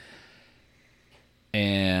belt?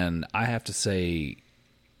 And I have to say,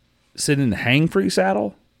 sitting in the hang-free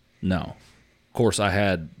saddle, no. Of course, I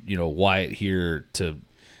had, Wyatt here to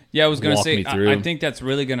Yeah, I was going to walk say, me through. I think that's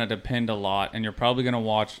really going to depend a lot. And you're probably going to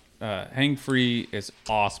watch Hang Free is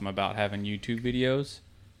awesome about having YouTube videos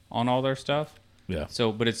on all their stuff. Yeah.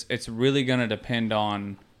 So, but it's really going to depend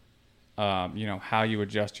on, how you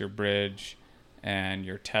adjust your bridge and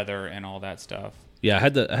your tether and all that stuff. Yeah, I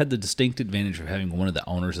had the distinct advantage of having one of the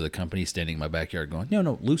owners of the company standing in my backyard going,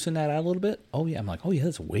 no, loosen that out a little bit. Oh, yeah. I'm like, oh, yeah,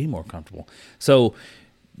 that's way more comfortable. So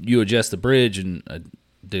you adjust the bridge, and,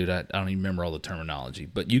 dude, I don't even remember all the terminology.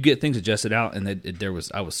 But you get things adjusted out, and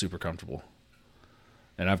I was super comfortable.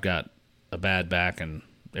 And I've got a bad back and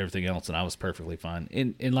everything else, and I was perfectly fine.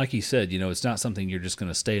 And like he said, it's not something you're just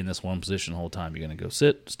going to stay in this one position the whole time. You're going to go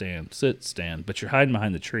sit, stand. But you're hiding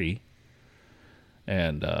behind the tree.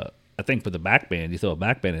 And I think with the back band, you throw a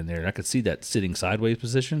back band in there, and I could see that sitting sideways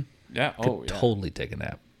position. Yeah, Totally take a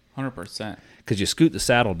nap. 100%. Because you scoot the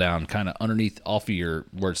saddle down kind of underneath off of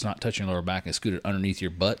where it's not touching your lower back, and scoot it underneath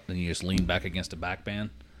your butt, and you just lean back against the back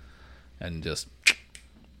band and just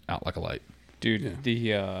out like a light. Dude,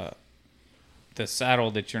 the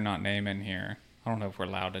saddle that you're not naming here, I don't know if we're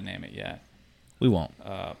allowed to name it yet. We won't.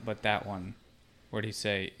 But that one, what did he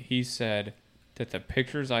say? He said that the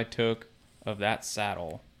pictures I took of that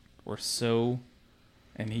saddle were so,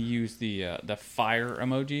 and he used the fire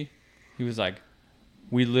emoji. He was like,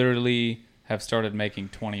 we literally have started making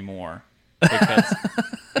 20 more because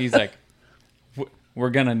he's like, we're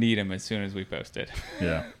gonna need them as soon as we post it.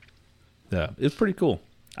 Yeah, it's pretty cool.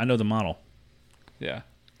 I know the model. Yeah,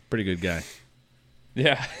 pretty good guy.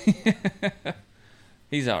 Yeah,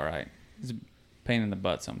 he's all right. He's a pain in the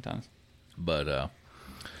butt sometimes, but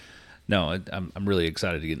no, I'm really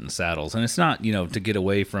excited to get in the saddles, and it's not to get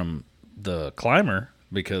away from the climber,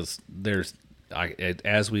 because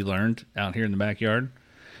as we learned out here in the backyard,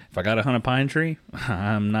 if I got to hunt a pine tree,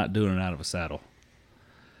 I'm not doing it out of a saddle,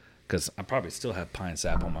 because I probably still have pine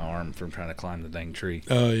sap on my arm from trying to climb the dang tree.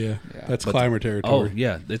 Oh yeah, that's climber territory. Oh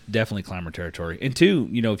yeah, it's definitely climber territory. And two,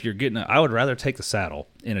 if you're I would rather take the saddle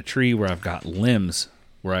in a tree where I've got limbs,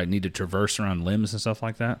 where I need to traverse around limbs and stuff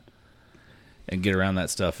like that, and get around that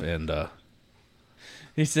stuff. And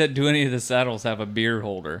he said, do any of the saddles have a beer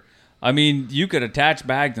holder? I mean, you could attach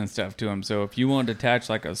bags and stuff to them. So if you wanted to attach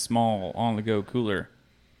like a small on-the-go cooler,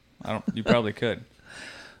 you probably could.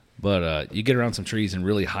 But you get around some trees and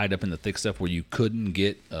really hide up in the thick stuff where you couldn't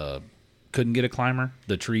get a climber.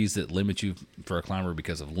 The trees that limit you for a climber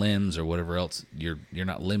because of limbs or whatever else, you're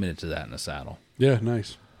not limited to that in a saddle. Yeah,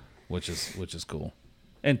 nice. Which is cool.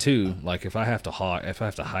 And two, like if I have to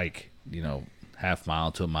hike, half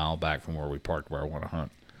mile to a mile back from where we parked where I want to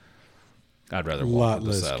hunt, I'd rather walk with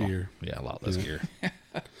the saddle. Gear. Yeah, a lot less gear.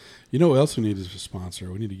 You know what else we need is a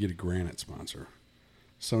sponsor? We need to get a granite sponsor.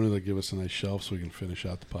 Somebody that give us a nice shelf so we can finish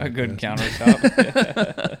out the podcast. A good countertop.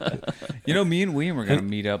 Me and William were going to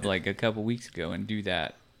meet up like a couple weeks ago and do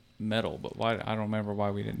that metal, but why? I don't remember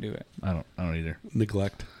why we didn't do it. I don't either.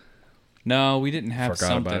 Neglect. No, we didn't have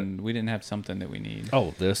something. We didn't have something that we need.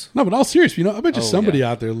 Oh, this? No, but all serious, I bet you somebody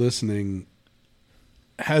out there listening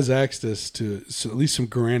has access to at least some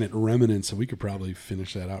granite remnants, and we could probably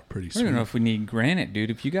finish that out pretty soon. I don't know if we need granite,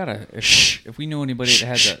 dude. If you got if we know anybody that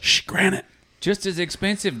has granite. Just as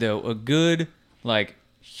expensive though, a good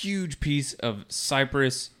huge piece of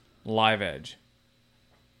cypress live edge.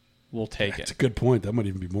 We'll take it. That's a good point. That might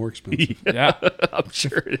even be more expensive. Yeah, I'm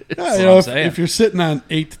sure it is. Yeah, if you're sitting on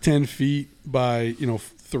 8 to 10 feet by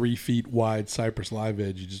 3 feet wide cypress live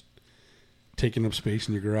edge, you just taking up space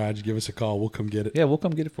in your garage. Give us a call. We'll come get it. Yeah, we'll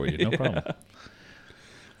come get it for you. No problem.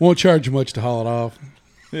 Won't charge you much to haul it off.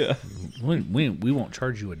 Yeah, we won't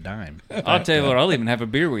charge you a dime. I'll tell you what. I'll even have a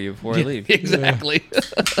beer with you before I leave. Exactly.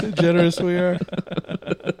 How generous we are.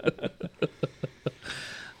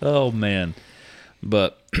 Oh man,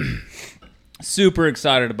 but super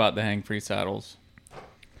excited about the Hang Free saddles.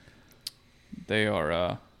 They are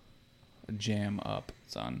a jam up,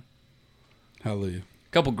 son. Hallelujah.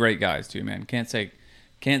 Couple great guys too, man. Can't say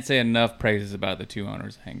enough praises about the two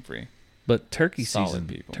owners of Hang Free. But turkey Solid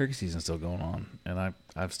people. Turkey season's still going on, and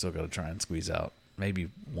I've still got to try and squeeze out maybe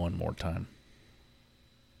one more time.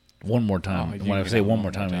 When I say one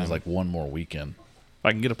more time, it means like one more weekend. If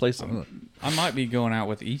I can get a place to hunt. I might be going out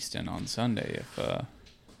with Easton on Sunday. If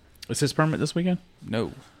is his permit this weekend?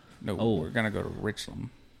 No, we're gonna go to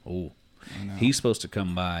Richland. Oh, he's supposed to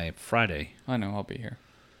come by Friday. I know, I'll be here.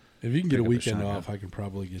 If you can get a weekend off, I can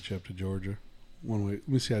probably get you up to Georgia. One way. Let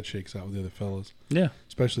me see how it shakes out with the other fellas. Yeah.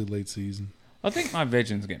 Especially late season. I think my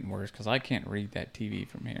vision's getting worse because I can't read that TV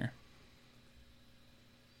from here.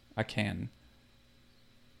 I can.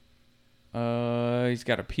 He's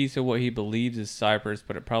got a piece of what he believes is cypress,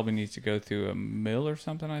 but it probably needs to go through a mill or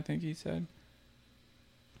something, I think he said.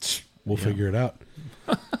 We'll figure it out.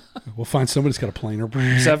 We'll find somebody that's got a planer.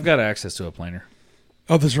 So I've got access to a planer.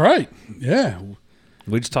 Oh, that's right. Yeah,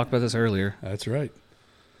 We just talked about this earlier. that's right.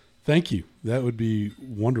 Thank you. That would be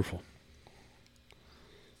wonderful.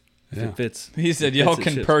 If Yeah. it fits. He said, it y'all fits, it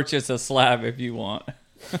can ships. purchase a slab if you want.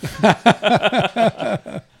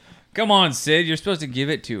 Come on, Sid. You're supposed to give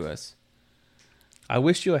it to us. I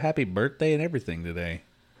wish you a happy birthday and everything today.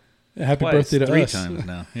 Happy Twice, birthday to 3 us. times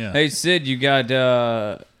now. Yeah. Hey, Sid, you got,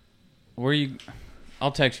 where you,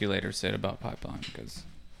 I'll text you later, Sid, about Pipeline, because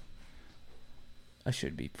I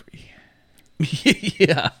should be free.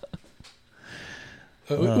 Yeah.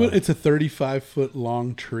 It's a 35-foot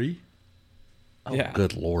long tree. Oh, Yeah.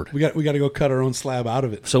 good Lord. We got to go cut our own slab out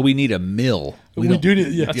of it. So we need a mill. We don't- do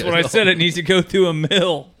need. Yeah. That's what I said. It needs to go through a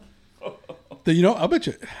mill. I bet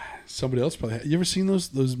you somebody else probably. You ever seen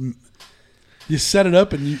those? You set it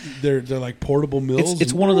up and they're like portable mills.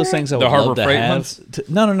 It's one of those things I would The Harbor love to Freight have. ones?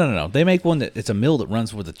 No. They make one that it's a mill that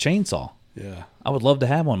runs with a chainsaw. Yeah. I would love to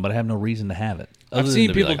have one, but I have no reason to have it. I've other than seen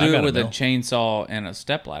to be people like, I do got it with a mill. chainsaw and a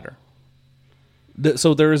stepladder.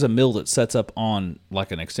 So there is a mill that sets up on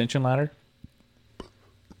like an extension ladder.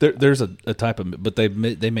 There's a type of, but they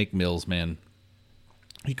make mills, man.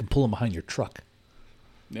 You can pull them behind your truck,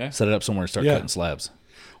 Yeah. set it up somewhere, and start Yeah. cutting slabs.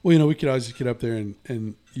 Well, we could always just get up there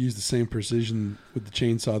and use the same precision with the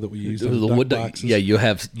chainsaw that we used on the duck wood, boxes. yeah,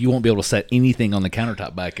 you won't be able to set anything on the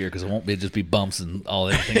countertop back here because it won't be just be bumps and all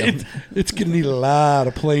everything. It's gonna need a lot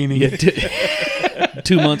of planing. Yeah,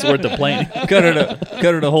 2 months worth of planing. Cut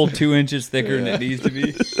it a whole 2 inches thicker than it needs to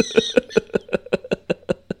be.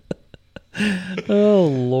 Oh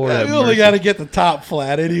Lord, have You only mercy. got to get the top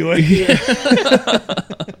flat anyway.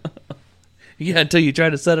 Yeah, until you try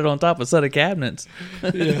to set it on top of a set of cabinets.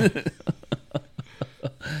 Yeah.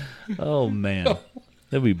 Oh man,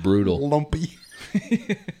 that'd be brutal. Lumpy.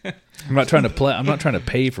 I'm not trying to I'm not trying to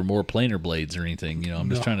pay for more planer blades or anything. I'm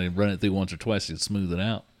just No. trying to run it through once or twice to smooth it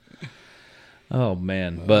out. Oh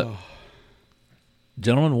man, but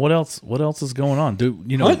gentlemen, what else? What else is going on?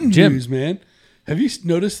 Hunting Jim? news, man. Have you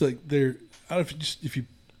noticed like they're? I don't know if you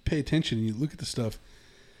pay attention and you look at the stuff.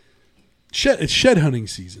 It's shed hunting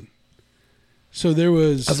season. So there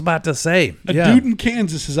was I was about to say, a dude in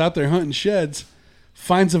Kansas is out there hunting sheds,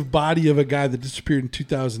 finds a body of a guy that disappeared in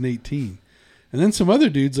 2018. And then some other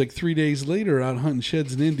dudes, like 3 days later, are out hunting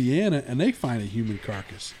sheds in Indiana, and they find a human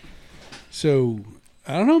carcass. So,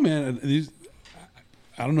 I don't know, man.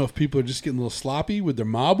 I don't know if people are just getting a little sloppy with their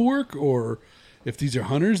mob work, or if these are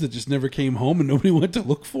hunters that just never came home and nobody went to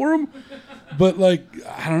look for them. But, like,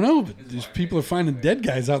 I don't know. But these people are finding dead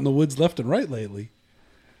guys out in the woods left and right lately.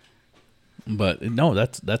 But no,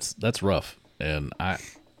 that's rough, and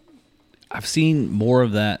I've seen more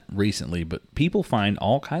of that recently. But people find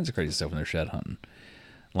all kinds of crazy stuff when they're shed hunting.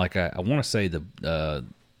 Like I want to say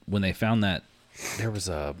when they found that there was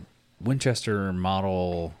a Winchester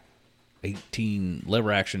model 18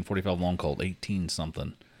 lever action 45 long Colt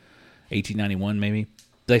 1891 maybe.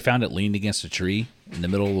 They found it leaned against a tree in the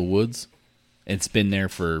middle of the woods. It's been there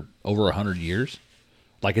for over 100 years.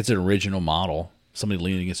 Like it's an original model. Somebody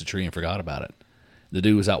leaned against a tree and forgot about it. The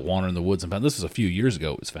dude was out wandering the woods and found this was a few years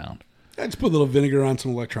ago. It was found. I just put a little vinegar on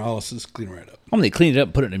some electrolysis, clean it right up. They cleaned it up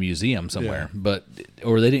and put it in a museum somewhere.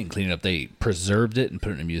 Or they didn't clean it up. They preserved it and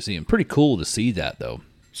put it in a museum. Pretty cool to see that, though.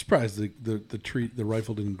 Surprised the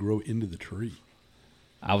rifle didn't grow into the tree.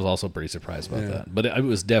 I was also pretty surprised about Yeah. that. But it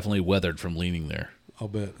was definitely weathered from leaning there. I'll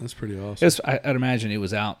bet. That's pretty awesome. I'd imagine it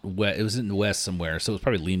was out west. It was in the west somewhere, so it was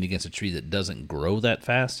probably leaned against a tree that doesn't grow that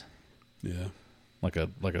fast. Yeah. Like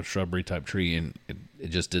a shrubbery type tree, and it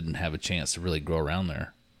just didn't have a chance to really grow around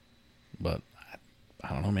there. But I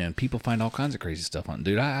don't know, man. People find all kinds of crazy stuff hunting.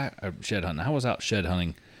 Dude, I shed hunting. I was out shed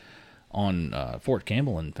hunting on Fort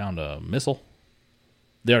Campbell and found a missile.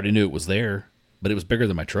 They already knew it was there, but it was bigger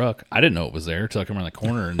than my truck. I didn't know it was there until I come around the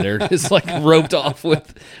corner, and there it is, like roped off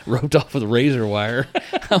with razor wire.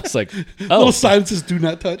 I was like, oh, Little sign says "Do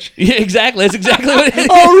not touch." yeah, exactly. That's exactly what it is.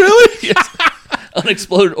 Oh, really? Yes.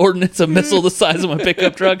 Unexploded ordnance, a missile the size of my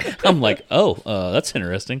pickup truck. I'm like, that's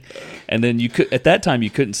interesting. And then at that time you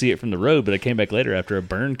couldn't see it from the road, but I came back later after a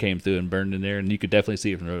burn came through and burned in there, and you could definitely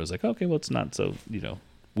see it from the road. I was like, okay, well, it's not so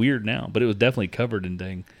weird now, but it was definitely covered in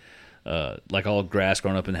dang, like all grass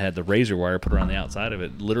growing up, and had the razor wire put around the outside of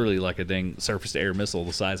it, literally like a dang surface to air missile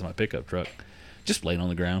the size of my pickup truck, just laying on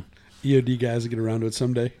the ground. EOD guys will get around to it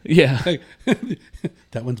someday. Yeah. Hey,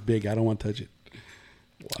 that one's big. I don't want to touch it.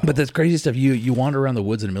 Wow. But that's crazy stuff. You wander around the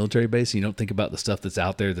woods in a military base, and you don't think about the stuff that's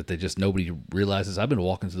out there that nobody realizes. I've been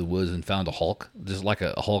walking through the woods and found a Hulk, just like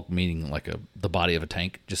a Hulk, meaning like the body of a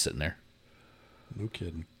tank, just sitting there, No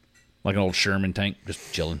kidding. like an old Sherman tank,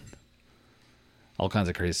 just chilling. All kinds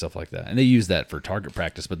of crazy stuff like that, and they use that for target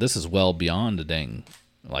practice. But this is well beyond the dang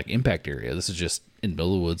like impact area. This is just in the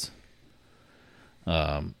middle of the woods.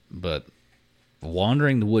 But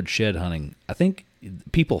wandering the woods shed hunting, I think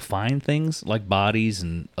people find things like bodies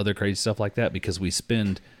and other crazy stuff like that because we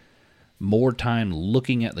spend more time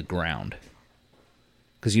looking at the ground.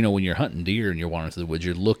 Because, when you're hunting deer and you're wandering through the woods,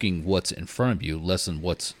 you're looking what's in front of you, less than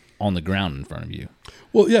what's on the ground in front of you.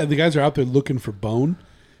 Well, yeah, the guys are out there looking for bone.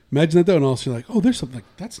 Imagine that, though, and also you're like, oh, there's something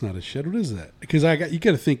like, that's not a shed. What is that? Because you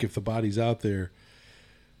got to think if the body's out there,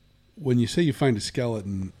 when you say you find a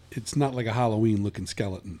skeleton, it's not like a Halloween-looking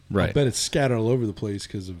skeleton. Right. I bet it's scattered all over the place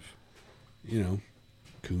because of,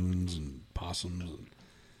 coons and possums.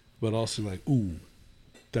 But also like, ooh,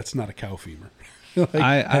 that's not a cow femur. Like,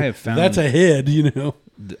 I have found... That's a head,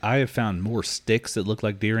 I have found more sticks that look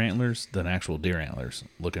like deer antlers than actual deer antlers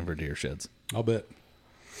looking for deer sheds. I'll bet.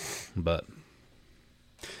 But...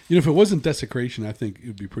 if it wasn't desecration, I think it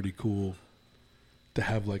would be pretty cool to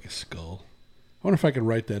have like a skull. I wonder if I could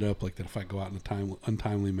write that up like that if I go out in a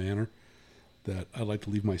untimely manner, that I'd like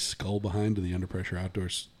to leave my skull behind to the Under Pressure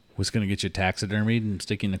Outdoors. Was going to get you taxidermied and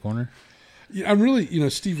stick you in the corner? Yeah, I'm really,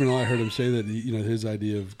 Steve Renault, I heard him say that, his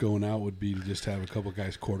idea of going out would be to just have a couple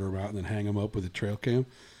guys quarter him out and then hang him up with a trail cam.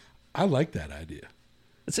 I like that idea.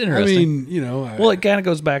 It's interesting. Well, it kind of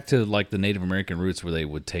goes back to like the Native American roots where they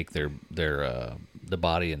would take their the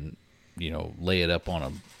body and lay it up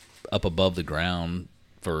above the ground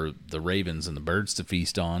for the ravens and the birds to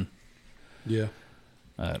feast on. Yeah,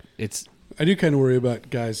 I do kind of worry about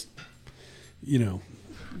guys,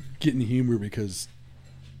 getting humor because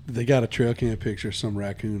they got a trail cam picture of some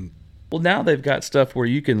raccoon. Well, now they've got stuff where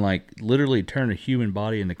you can like literally turn a human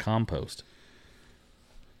body into compost.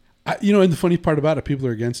 And the funny part about it, people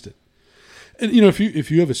are against it. And if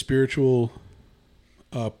you have a spiritual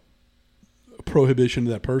prohibition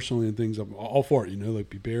to that personally and things, I'm all for it. Like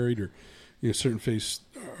be buried or certain faiths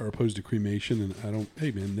are opposed to cremation, and I don't.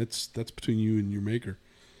 Hey man, that's between you and your maker.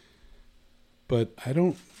 But I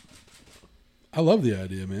love the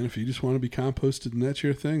idea, man. If you just want to be composted and that's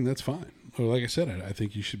your thing, that's fine. Or like I said, I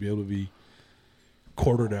think you should be able to be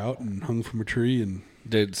quartered out and hung from a tree and.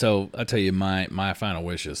 Dude, so I tell you, my final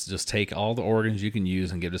wish is just take all the organs you can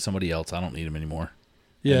use and give to somebody else. I don't need them anymore.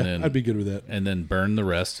 Yeah, I'd be good with that. And then burn the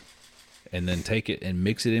rest, and then take it and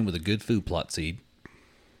mix it in with a good food plot seed.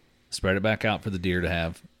 Spread it back out for the deer to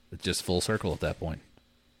have. It's just full circle at that point.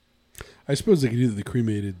 I suppose they could do the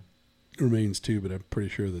cremated remains too, but I'm pretty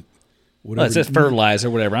sure that whatever it's just fertilizer,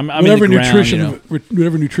 whatever. Whatever in the ground,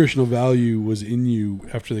 whatever nutritional value was in you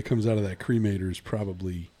after it comes out of that cremator is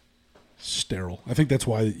probably sterile. I think that's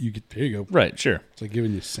why you get. There you go. Right, sure. It's like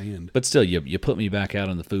giving you sand. But still, you put me back out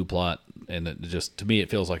on the food plot, and it just to me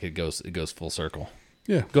it feels like it goes full circle.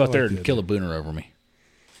 Yeah, go out there and kill a booner over me.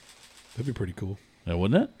 That'd be pretty cool.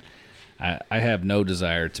 Wouldn't it? I have no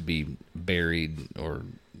desire to be buried or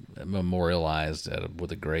memorialized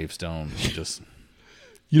with a gravestone. Just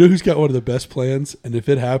who's got one of the best plans, and if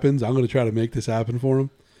it happens, I'm going to try to make this happen for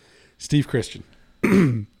him. Steve Christian.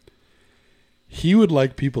 He would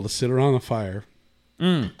like people to sit around the fire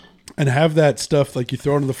and have that stuff like you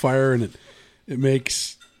throw into the fire and it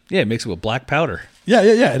makes... Yeah, it makes it with black powder. Yeah.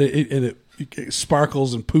 And it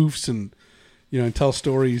sparkles and poofs and, and tell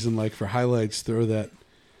stories and like for highlights, throw that,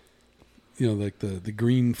 like the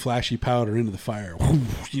green flashy powder into the fire.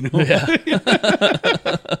 Yeah.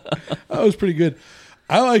 That was pretty good.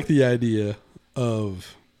 I like the idea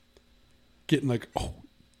of getting like,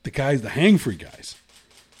 the hang-free guys.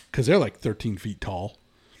 Because they're like 13 feet tall.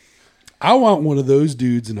 I want one of those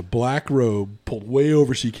dudes in a black robe pulled way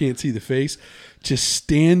over so you can't see the face, just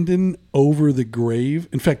standing over the grave.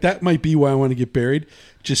 In fact, that might be why I want to get buried.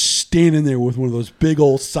 Just standing there with one of those big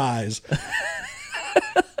old sighs.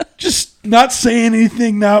 Just not saying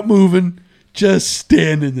anything, not moving, just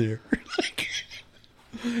standing there.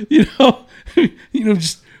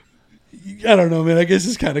 Just, I don't know, man. I guess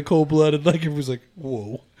it's kind of cold-blooded. Like, it was like,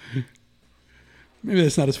 whoa. Maybe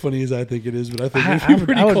that's not as funny as I think it is, but I think it'd be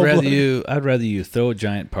pretty cool. I'd rather you throw a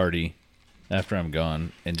giant party after I'm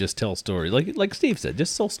gone and just tell stories. Like Steve said,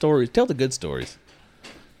 just tell stories. Tell the good stories.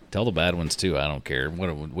 Tell the bad ones too. I don't care. What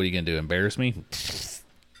are you gonna do? Embarrass me?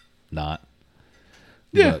 Not.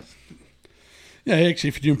 Yeah. But. Yeah. Actually,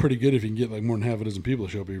 if you're doing pretty good, if you can get like more than half a dozen people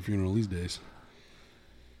to show up at your funeral these days.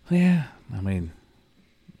 Yeah. I mean,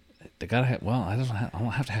 they gotta have. Well, I don't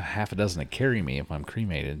have to have half a dozen to carry me if I'm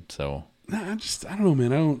cremated. So. No, I don't know,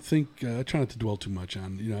 man. I don't think, I try not to dwell too much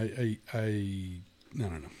on, I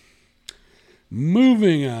don't know.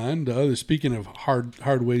 Moving on to other, speaking of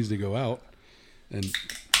hard ways to go out, and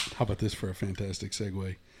how about this for a fantastic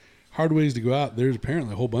segue? Hard ways to go out, there's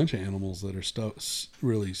apparently a whole bunch of animals that are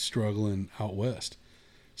really struggling out west.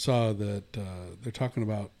 Saw that they're talking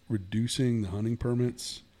about reducing the hunting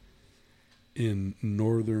permits in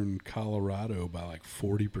northern Colorado by like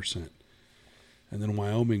 40%. And then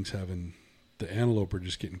Wyoming's having, the antelope are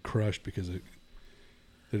just getting crushed because they're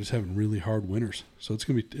just having really hard winters. So it's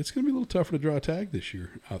gonna be a little tougher to draw a tag this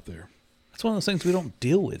year out there. That's one of those things we don't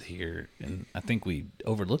deal with here, and I think we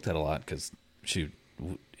overlooked that a lot because, shoot,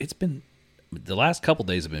 it's been the last couple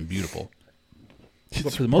days have been beautiful,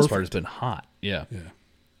 but for the most part, it's been hot. Yeah.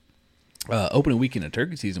 Opening weekend of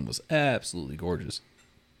turkey season was absolutely gorgeous,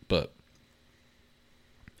 but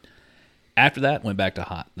after that went back to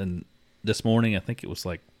hot. Then this morning, I think it was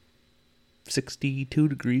like 62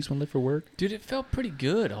 degrees when I left for work. Dude, it felt pretty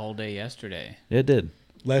good all day yesterday. It did.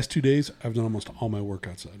 Last 2 days, I've done almost all my work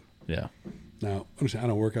outside. Yeah. Now, understand, I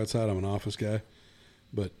don't work outside. I'm an office guy,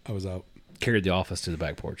 but I was out. Carried the office to the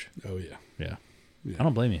back porch. Oh, yeah. Yeah. Yeah. I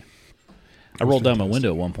don't blame you. I rolled down my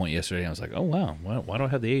window at one point yesterday, and I was like, oh, wow, why do I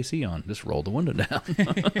have the AC on? Just roll the window down.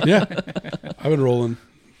 Yeah. I've been rolling.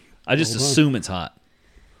 I just assume it's hot.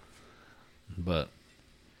 But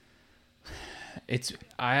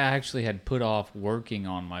I actually had put off working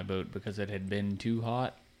on my boat because it had been too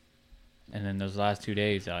hot. And then those last 2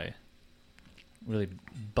 days, I really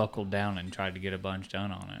buckled down and tried to get a bunch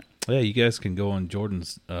done on it. yeah, you guys can go on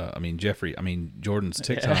Jordan's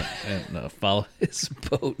TikTok and follow his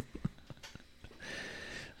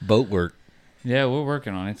boat work. Yeah, we're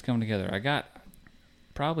working on it. It's coming together. I got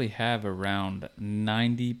probably have around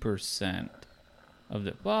 90% of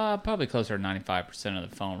the, well, probably closer to 95% of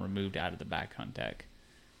the foam removed out of the back hunt deck.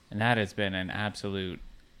 And that has been an absolute,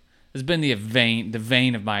 it's been the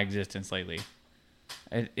vein of my existence lately.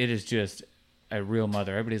 It is just a real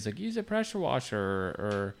mother. Everybody's like, use a pressure washer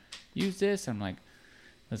or use this. I'm like,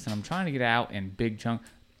 listen, I'm trying to get out in big chunks.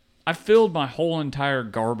 I filled my whole entire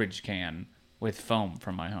garbage can with foam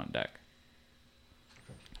from my hunt deck.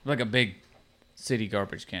 Like a big city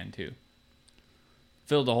garbage can, too.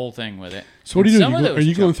 Filled the whole thing with it. So what are you doing? Are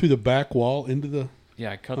you going through the back wall into the...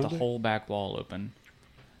 Yeah, I cut the whole back wall open,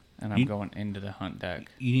 and I'm going into the hunt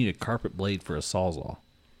deck. You need a carpet blade for a sawzall.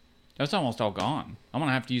 That's almost all gone. I'm going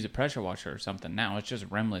to have to use a pressure washer or something now. It's just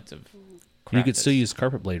remnants of crap. You could still use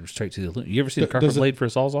carpet blade straight to the loom. You ever seen a carpet blade for a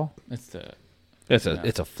sawzall?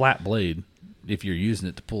 It's a flat blade if you're using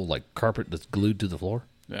it to pull like carpet that's glued to the floor.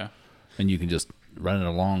 Yeah. And you can just run it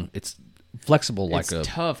along. It's flexible like It's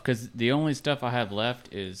tough because the only stuff I have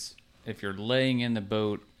left is if you're laying in the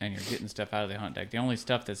boat and you're getting stuff out of the hunt deck, the only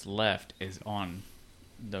stuff that's left is on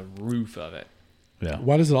the roof of it. Yeah.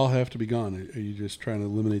 Why does it all have to be gone? Are you just trying to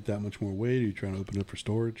eliminate that much more weight? Are you trying to open it up for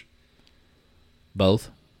storage?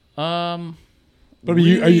 Both. But are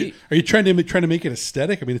you trying to make it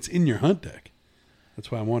aesthetic? I mean, it's in your hunt deck.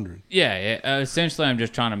 That's why I'm wondering. Yeah. Essentially, I'm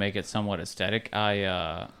just trying to make it somewhat aesthetic.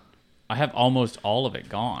 I have almost all of it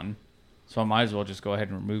gone, so I might as well just go ahead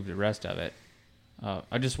and remove the rest of it.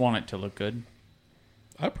 I just want it to look good.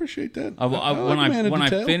 I appreciate that. When I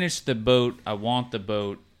finish the boat, I want the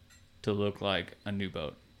boat to look like a new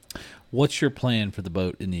boat. What's your plan for the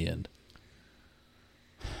boat in the end?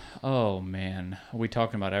 Oh, man. Are we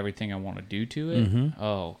talking about everything I want to do to it? Mm-hmm.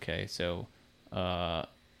 Oh, okay. So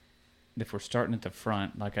if we're starting at the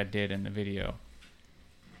front, like I did in the video,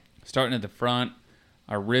 starting at the front,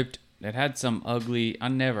 I ripped, it had some ugly, I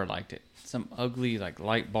never liked it, some ugly like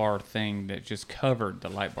light bar thing that just covered the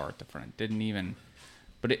light bar at the front. Didn't even,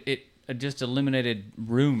 but it just eliminated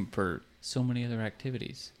room for so many other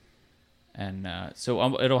activities. And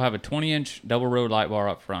so it'll have a 20-inch double row light bar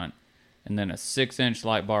up front, and then a 6-inch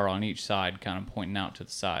light bar on each side, kind of pointing out to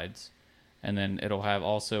the sides. And then it'll have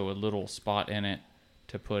also a little spot in it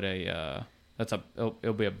to put it'll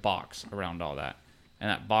be a box around all that. And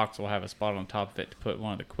that box will have a spot on top of it to put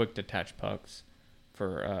one of the quick detach pucks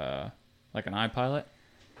for like an iPilot.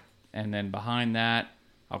 And then behind that,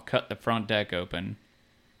 I'll cut the front deck open,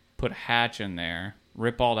 put a hatch in there,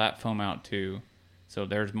 rip all that foam out too, so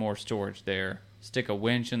there's more storage there. Stick a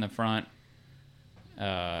winch in the front,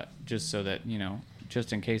 just so that,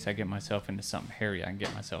 just in case I get myself into something hairy, I can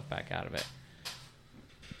get myself back out of it.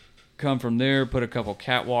 Come from there, put a couple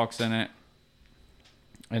catwalks in it,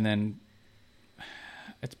 and then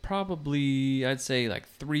it's probably, I'd say, like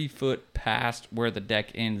 3 foot past where the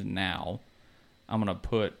deck ends now. I'm going to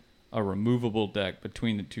put a removable deck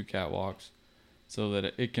between the two catwalks so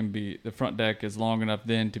that it can be, the front deck is long enough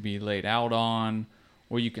then to be laid out on,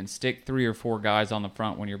 or you can stick 3 or 4 guys on the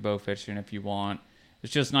front when you're bow fishing if you want.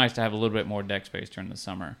 It's just nice to have a little bit more deck space during the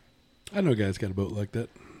summer. I know a guy's got a boat like that.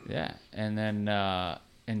 Yeah, and then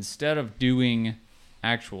instead of doing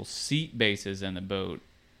actual seat bases in the boat,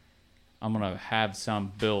 I'm going to have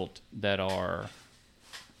some built that are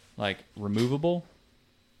like removable.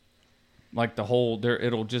 like the whole there.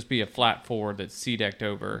 It'll just be a flat floor that's sea decked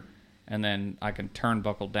over, and then I can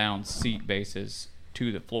turnbuckle down seat bases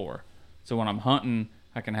to the floor. So when I'm hunting,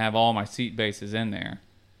 I can have all my seat bases in there,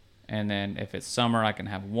 and then if it's summer, I can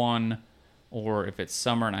have one. Or if it's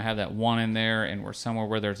summer and I have that one in there, and we're somewhere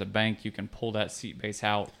where there's a bank, you can pull that seat base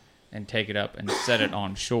out and take it up and set it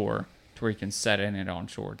on shore, to where you can set in it on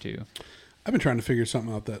shore too. I've been trying to figure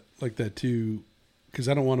something out that like that too, because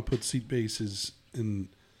I don't want to put seat bases in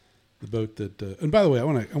the boat that. And by the way, I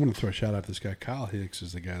want to throw a shout out to this guy. Kyle Hicks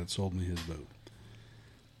is the guy that sold me his boat,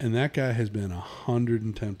 and that guy has been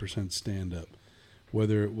 110% stand up.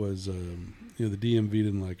 Whether it was the DMV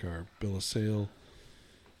didn't like our bill of sale,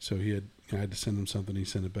 so I had to send him something. He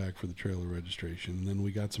sent it back for the trailer registration, and then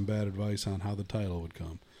we got some bad advice on how the title would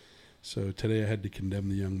come. So today I had to condemn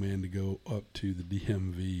the young man to go up to the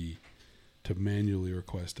DMV to manually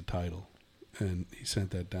request a title, and he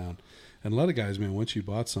sent that down. And a lot of guys, man, once you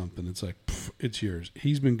bought something, it's like, it's yours.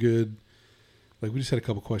 He's been good. Like, we just had a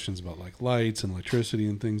couple questions about, like, lights and electricity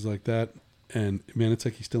and things like that, and, man, it's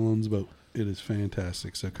like he still owns the boat. It is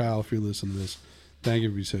fantastic. So, Kyle, if you're listening to this, thank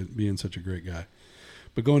you for being such a great guy.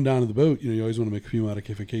 But going down to the boat, you always want to make a few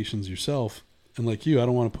modifications yourself. And like you, I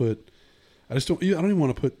don't even want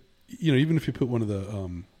to put, even if you put one of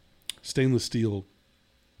the stainless steel,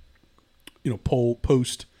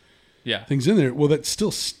 post things in there, well, that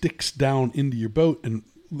still sticks down into your boat and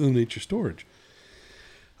eliminates your storage.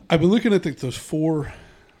 I've been looking at those 4,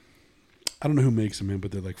 I don't know who makes them, man,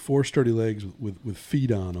 but they're like 4 sturdy legs with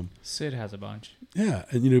feet on them. Sid has a bunch. Yeah,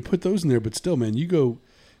 and put those in there, but still, man, you go.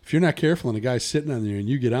 If you're not careful and a guy's sitting on there and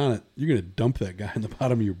you get on it, you're going to dump that guy in the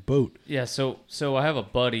bottom of your boat. Yeah, so I have a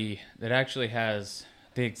buddy that actually has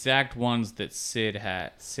the exact ones that Sid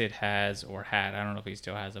has or had. I don't know if he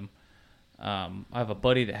still has them. I have a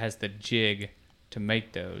buddy that has the jig to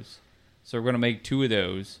make those. So we're going to make 2 of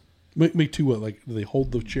those. Make 2 what? Like, do they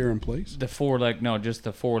hold the chair in place? The 4-leg, no, just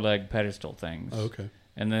the 4-leg pedestal things. Oh, okay.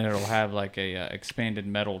 And then it'll have like a expanded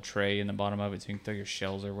metal tray in the bottom of it so you can throw your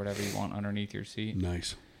shells or whatever you want underneath your seat.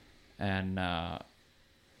 Nice. And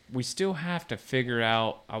we still have to figure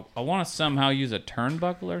out, I want to somehow use a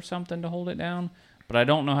turnbuckle or something to hold it down, but I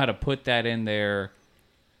don't know how to put that in there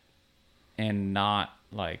and not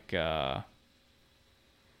like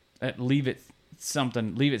leave it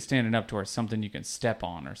standing up to where it's something you can step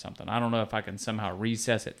on or something. I don't know if I can somehow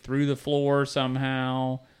recess it through the floor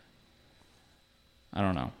somehow. I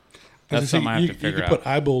don't know. That's something I have to figure out. You can put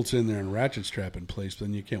eye bolts in there and ratchet strap in place, but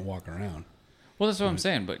then you can't walk around. Well, that's what I'm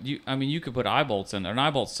saying. But you could put eye bolts in there. An eye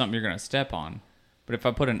bolt's something you're going to step on. But if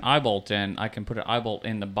I put an eye bolt in, I can put an eye bolt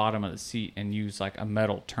in the bottom of the seat and use like a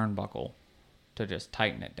metal turnbuckle to just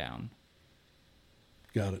tighten it down.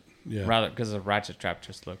 Got it. Yeah. Rather, because the ratchet strap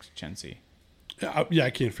just looks chintzy. Yeah, I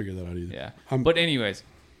can't figure that out either. Yeah. But anyways,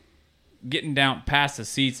 getting down past the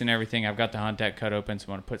seats and everything, I've got the hunt deck cut open, so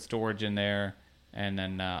I'm going to put storage in there. And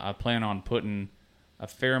then I plan on putting a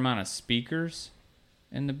fair amount of speakers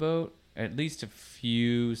in the boat, at least a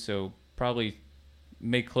few, so probably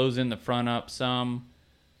may close in the front up some.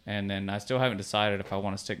 And then I still haven't decided if I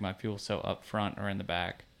want to stick my fuel cell up front or in the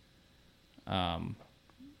back.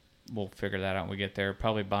 We'll figure that out when we get there.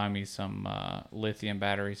 Probably buy me some lithium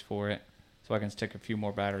batteries for it so I can stick a few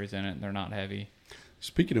more batteries in it and they're not heavy.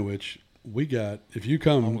 Speaking of which, we got, if you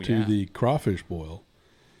come to the crawfish boil,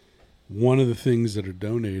 one of the things that are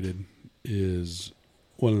donated is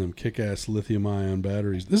one of them kick-ass lithium-ion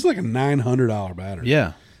batteries. This is like a $900 battery.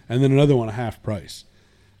 Yeah. And then another one at half price.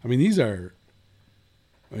 I mean, these are,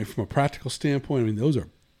 from a practical standpoint,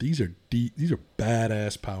 these are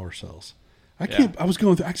badass power cells.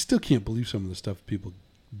 I still can't believe some of the stuff people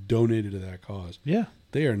donated to that cause. Yeah.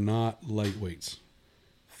 They are not lightweights.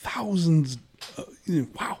 Thousands,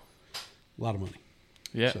 wow. A lot of money.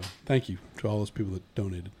 Yeah. So thank you to all those people that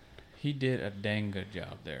donated. He did a dang good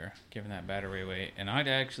job there, giving that battery away. And I'd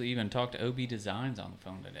actually even talked to OB Designs on the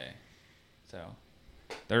phone today. So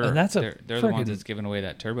they're the ones that's giving away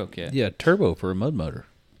that turbo kit. Yeah, turbo for a mud motor.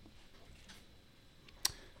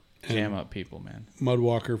 Jam up people, man.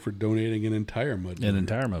 Mudwalker for donating an entire mud motor. An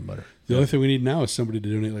entire mud motor. The only thing we need now is somebody to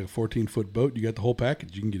donate like a 14-foot boat. You got the whole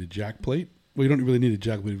package. You can get a jack plate. Well, you don't really need a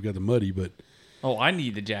jack plate if you've got the muddy, but... Oh, I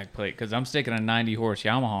need the jack plate because I'm sticking a 90-horse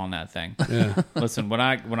Yamaha on that thing. Yeah. Listen, when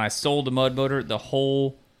I sold the mud motor, the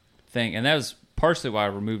whole thing, and that was partially why I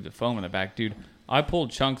removed the foam in the back. Dude, I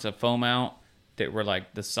pulled chunks of foam out that were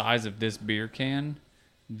like the size of this beer can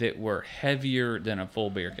that were heavier than a full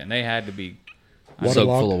beer can. They had to be... Soaked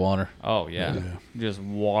full of water. Oh, yeah. Just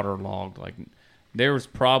waterlogged. Like, there was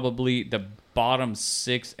probably the bottom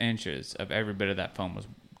 6 inches of every bit of that foam was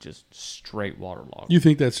just straight waterlogged. You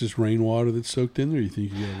think that's just rainwater that's soaked in there? Or you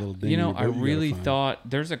think you got a little ding? You know, in your I boat you really gotta find? thought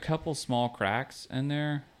there's a couple small cracks in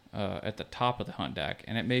there at the top of the hunt deck,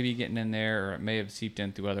 and it may be getting in there, or it may have seeped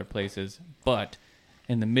in through other places. But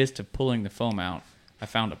in the midst of pulling the foam out, I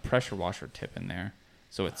found a pressure washer tip in there.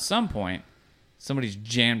 So at some point, somebody's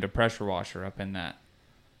jammed a pressure washer up in that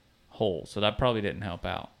hole. So that probably didn't help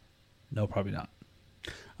out. No, probably not.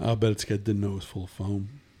 I'll bet it's got didn't know it was full of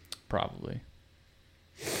foam. Probably.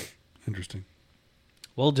 Interesting.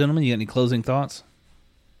 Well, gentlemen, you got any closing thoughts?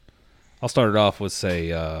 I'll start it off with, say,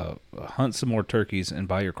 hunt some more turkeys and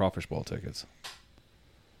buy your crawfish bowl tickets.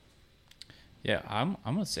 Yeah, I'm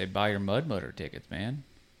gonna say buy your mud motor tickets, man.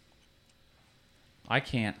 I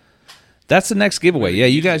can't. That's the next giveaway. Yeah,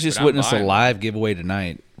 you guys just Without witnessed a buying live giveaway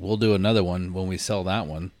tonight. We'll do another one when we sell that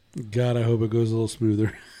one. God, I hope it goes a little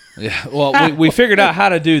smoother. Yeah, well, we figured out how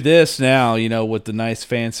to do this now, with the nice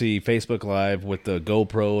fancy Facebook Live with the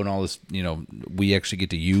GoPro and all this, we actually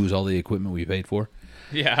get to use all the equipment we paid for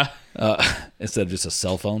Yeah. instead of just a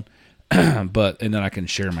cell phone. And then I can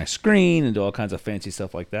share my screen and do all kinds of fancy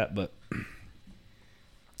stuff like that. But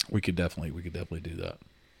we could definitely do that.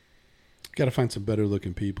 Got to find some better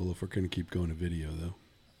looking people if we're going to keep going to video, though.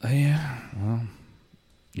 Yeah, well,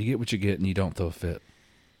 you get what you get and you don't throw a fit.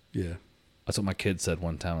 Yeah. That's what my kid said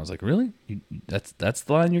one time. I was like, really? That's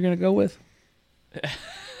the line you're going to go with? What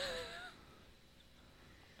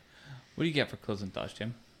do you got for closing thoughts,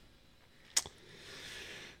 Jim?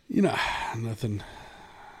 Nothing.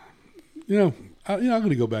 I'm going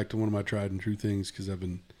to go back to one of my tried and true things because it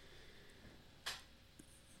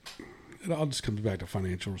all just comes back to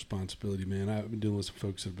financial responsibility, man. I've been dealing with some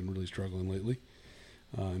folks that have been really struggling lately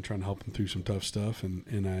and trying to help them through some tough stuff.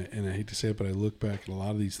 And I hate to say it, but I look back at a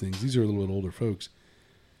lot of these things. These are a little bit older folks.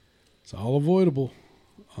 It's all avoidable.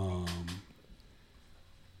 I'm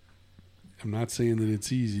not saying that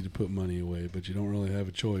it's easy to put money away, but you don't really have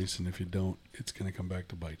a choice. And if you don't, it's going to come back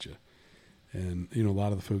to bite you. And, a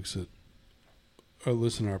lot of the folks that are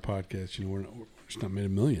listening to our podcast, we're just not made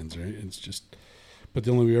of millions, right? It's just, but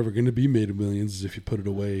the only way we're ever going to be made of millions is if you put it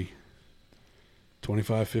away $25,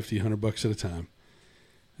 $50, $100 at a time.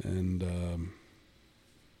 And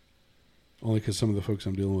only because some of the folks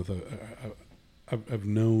I'm dealing with, I've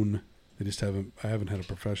known, I haven't had a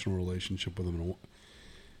professional relationship with them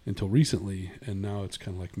until recently. And now it's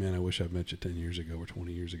kind of like, man, I wish I'd met you 10 years ago or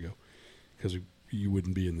 20 years ago because you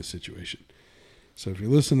wouldn't be in this situation. So if you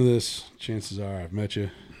listen to this, chances are I've met you,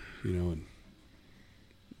 and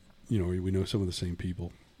we know some of the same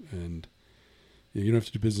people, and you don't have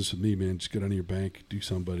to do business with me, man. Just go down to your bank, do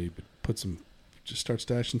somebody, but just start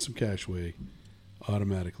stashing some cash away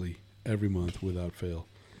automatically every month without fail.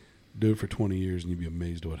 Do it for 20 years, and you'll be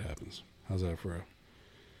amazed at what happens. How's that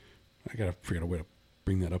I gotta figure out a way to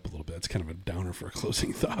bring that up a little bit. It's kind of a downer for a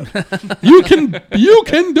closing thought. you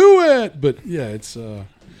can do it, but yeah, it's.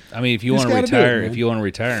 If you want to retire,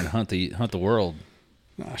 and hunt the world.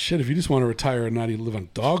 Nah, shit, if you just want to retire and not even live on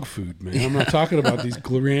dog food, man. I'm not talking about these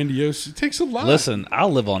grandiose. It takes a lot. Listen,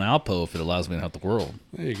 I'll live on Alpo if it allows me to hunt the world.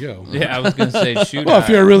 There you go. Yeah, I was going to say shoot. Well, if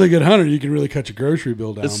you're a really good hunter, you can really cut your grocery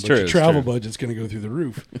bill down. It's but true, your it's travel true. budget's going to go through the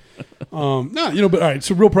roof. But all right.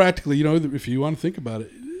 So real practically, if you want to think about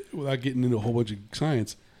it, without getting into a whole bunch of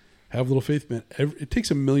science, have a little faith, man. It takes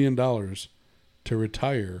 $1 million to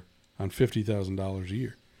retire on $50,000 a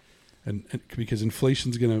year. And because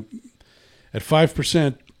inflation's going to, at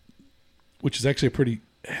 5%, which is actually a pretty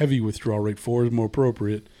heavy withdrawal rate, 4 is more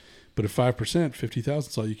appropriate, but at 5%, $50,000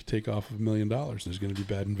 is all you can take off of $1 million. There's going to be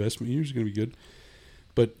bad investment years, going to be good,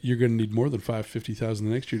 but you're going to need more than $50,000 the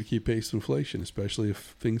next year to keep pace with inflation, especially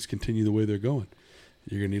if things continue the way they're going.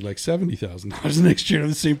 You're going to need like $70,000 the next year to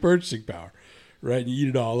have the same purchasing power, right? And you eat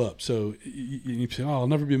it all up. So you say, "Oh, I'll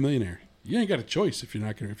never be a millionaire." You ain't got a choice if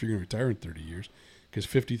you're going to retire in 30 years. Because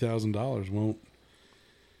 $50,000 won't,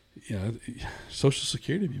 Social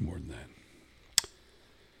Security would be more than that.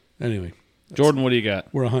 Anyway, Jordan, what do you got?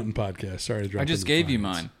 We're a hunting podcast. Sorry to drop. I just gave you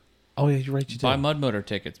mine. Oh yeah, you're right. You did. Buy mud motor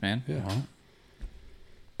tickets, man. Yeah. Well,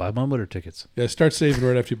 buy mud motor tickets. Yeah. Start saving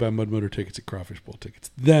right after you buy mud motor tickets at crawfish bowl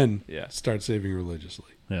tickets. Then start saving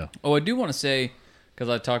religiously. Yeah. Oh, I do want to say because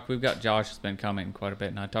we've got Josh has been commenting quite a bit,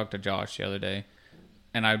 and I talked to Josh the other day,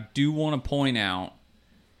 and I do want to point out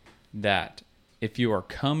that if you are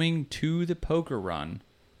coming to the poker run,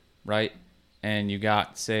 right, and you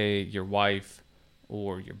got, say, your wife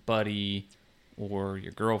or your buddy or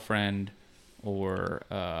your girlfriend or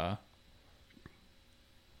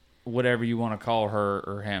whatever you want to call her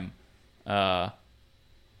or him,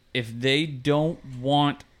 if they don't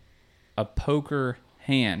want a poker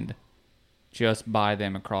hand, just buy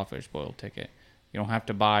them a crawfish boil ticket. You don't have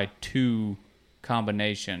to buy 2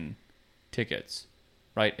 combination tickets,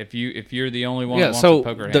 right? If you're the only one Yeah, that wants so a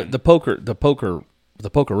poker hand, the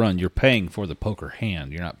poker run, you're paying for the poker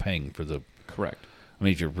hand. You're not paying for the. correct. I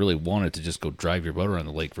mean, if you really wanted to just go drive your boat around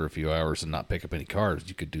the lake for a few hours and not pick up any cards,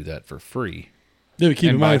 you could do that for free. Yeah, but keep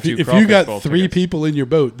And in buy mind, two if you crawfish got bowl 3 tickets. people in your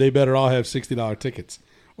boat, they better all have $60 tickets,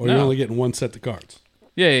 or you're No. only getting one set of cards.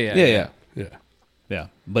 Yeah. Yeah.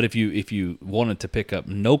 But if you wanted to pick up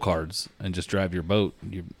no cards and just drive your boat,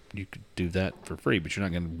 you could do that for free. But you're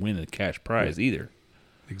not going to win a cash prize either.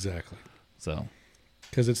 Exactly. So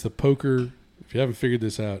Because it's the poker. If you haven't figured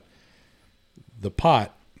this out, the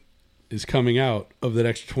pot is coming out of that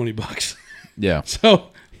extra $20. yeah. So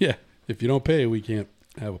yeah, if you don't pay, we can't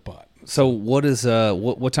have a pot. So what is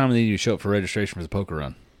what time do you need to show up for registration for the poker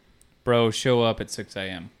run? Bro, show up at 6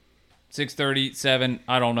 a.m. 6:30, 7,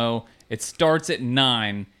 I don't know. It starts at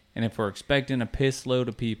 9, and if we're expecting a piss load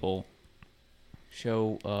of people,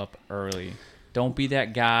 show up early. Don't be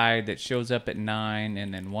that guy that shows up at 9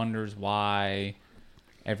 and then wonders why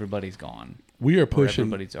everybody's gone. We are Or pushing.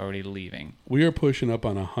 everybody's already leaving. We are pushing up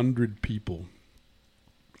on 100 people,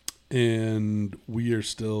 and we are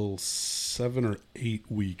still 7 or 8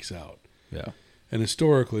 weeks out. Yeah. And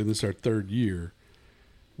historically, this is our 3rd year.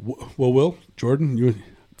 Well, Will, Jordan,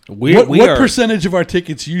 We what are percentage of our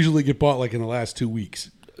tickets usually get bought like in the last 2 weeks?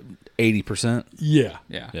 80%. Yeah.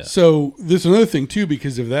 Yeah. Yeah. So there's another thing too,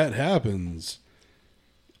 because if that happens,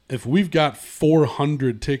 if we've got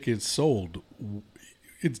 400 tickets sold,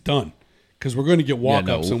 it's done. Because we're going to get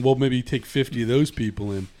walk-ups, and we'll maybe take 50 of those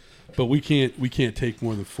people in, but we can't take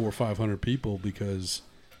more than 400 or 500 people because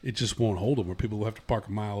it just won't hold them. Or people will have to park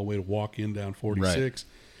a mile away to walk in down 46. Right.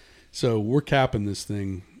 So we're capping this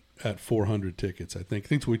thing at 400 tickets. I think.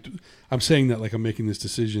 I'm saying that like I'm making this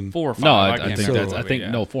decision. 4 or 5. No, I can't think remember I what think we-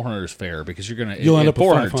 no 400 is fair because you're gonna You'll end up with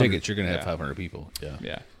 400 500. tickets. You're gonna have Yeah. 500 people. Yeah.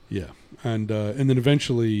 Yeah. Yeah, and then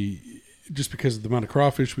eventually, just because of the amount of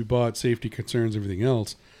crawfish we bought, safety concerns, everything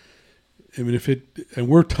else. I mean, and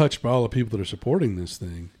we're touched by all the people that are supporting this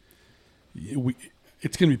thing.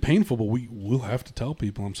 It's going to be painful, but we'll have to tell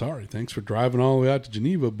people, I'm sorry. Thanks for driving all the way out to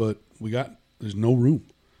Geneva, but there's no room.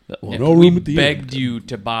 Well, No we room at the begged end. you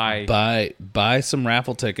to buy. buy some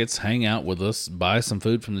raffle tickets, hang out with us, buy some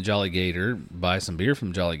food from the Jolly Gator, buy some beer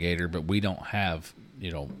from Jolly Gator, but we don't have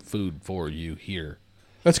food for you here.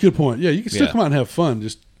 That's a good point. Yeah, you can still Yeah. come out and have fun.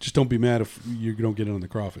 Just don't be mad if you don't get in on the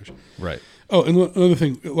crawfish. Right. Oh, and another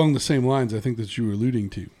thing along the same lines, I think that you were alluding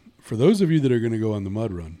to. For those of you that are going to go on the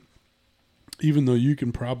mud run, even though you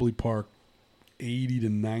can probably park 80 to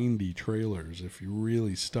 90 trailers if you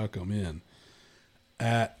really stuck them in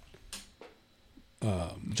at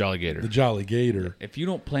Jolly Gator. the Jolly Gator, If you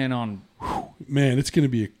don't plan on, man, it's going to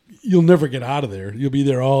be you'll never get out of there. You'll be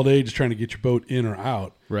there all day just trying to get your boat in or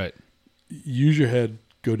out. Right. Use your head.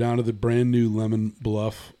 Go down to the brand new Lemon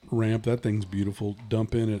Bluff ramp. That thing's beautiful.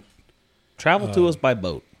 Dump in it. Travel to us by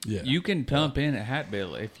boat. Yeah. you can pump in at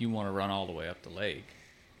Hatbill if you want to run all the way up the lake.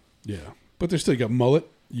 Yeah. But there's still, you got Mullet.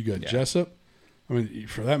 You got Yeah. Jessup. I mean,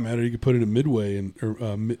 for that matter, you could put it in Midway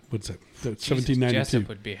what's that? Jesus, 1792. Jessup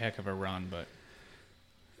would be a heck of a run, but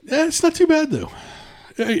Yeah, it's not too bad though.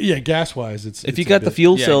 Yeah, gas wise, it's If you a got the bit.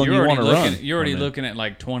 fuel yeah, cell and you're you already want to run, looking. You're already I mean, looking at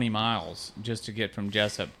like 20 miles just to get from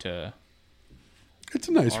Jessup to It's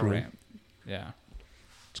a nice our run. ramp. Yeah.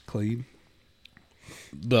 It's clean.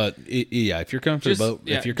 But yeah, if you're coming for the boat,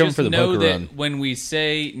 yeah, if you're coming just for the know poker that run, when we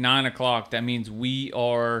say 9 o'clock, that means we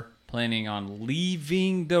are planning on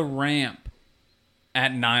leaving the ramp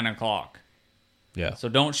at 9 o'clock. yeah, So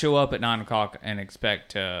don't show up at 9 o'clock and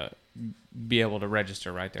expect to be able to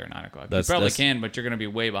register right there at 9 o'clock. That's- you probably that's- can, but you're going to be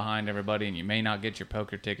way behind everybody, and you may not get your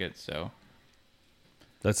poker tickets. So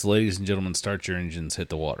that's ladies and gentlemen, start your engines, hit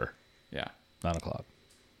the water, yeah. 9 o'clock.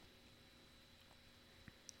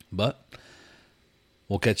 But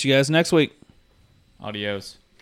we'll catch you guys next week. Adios.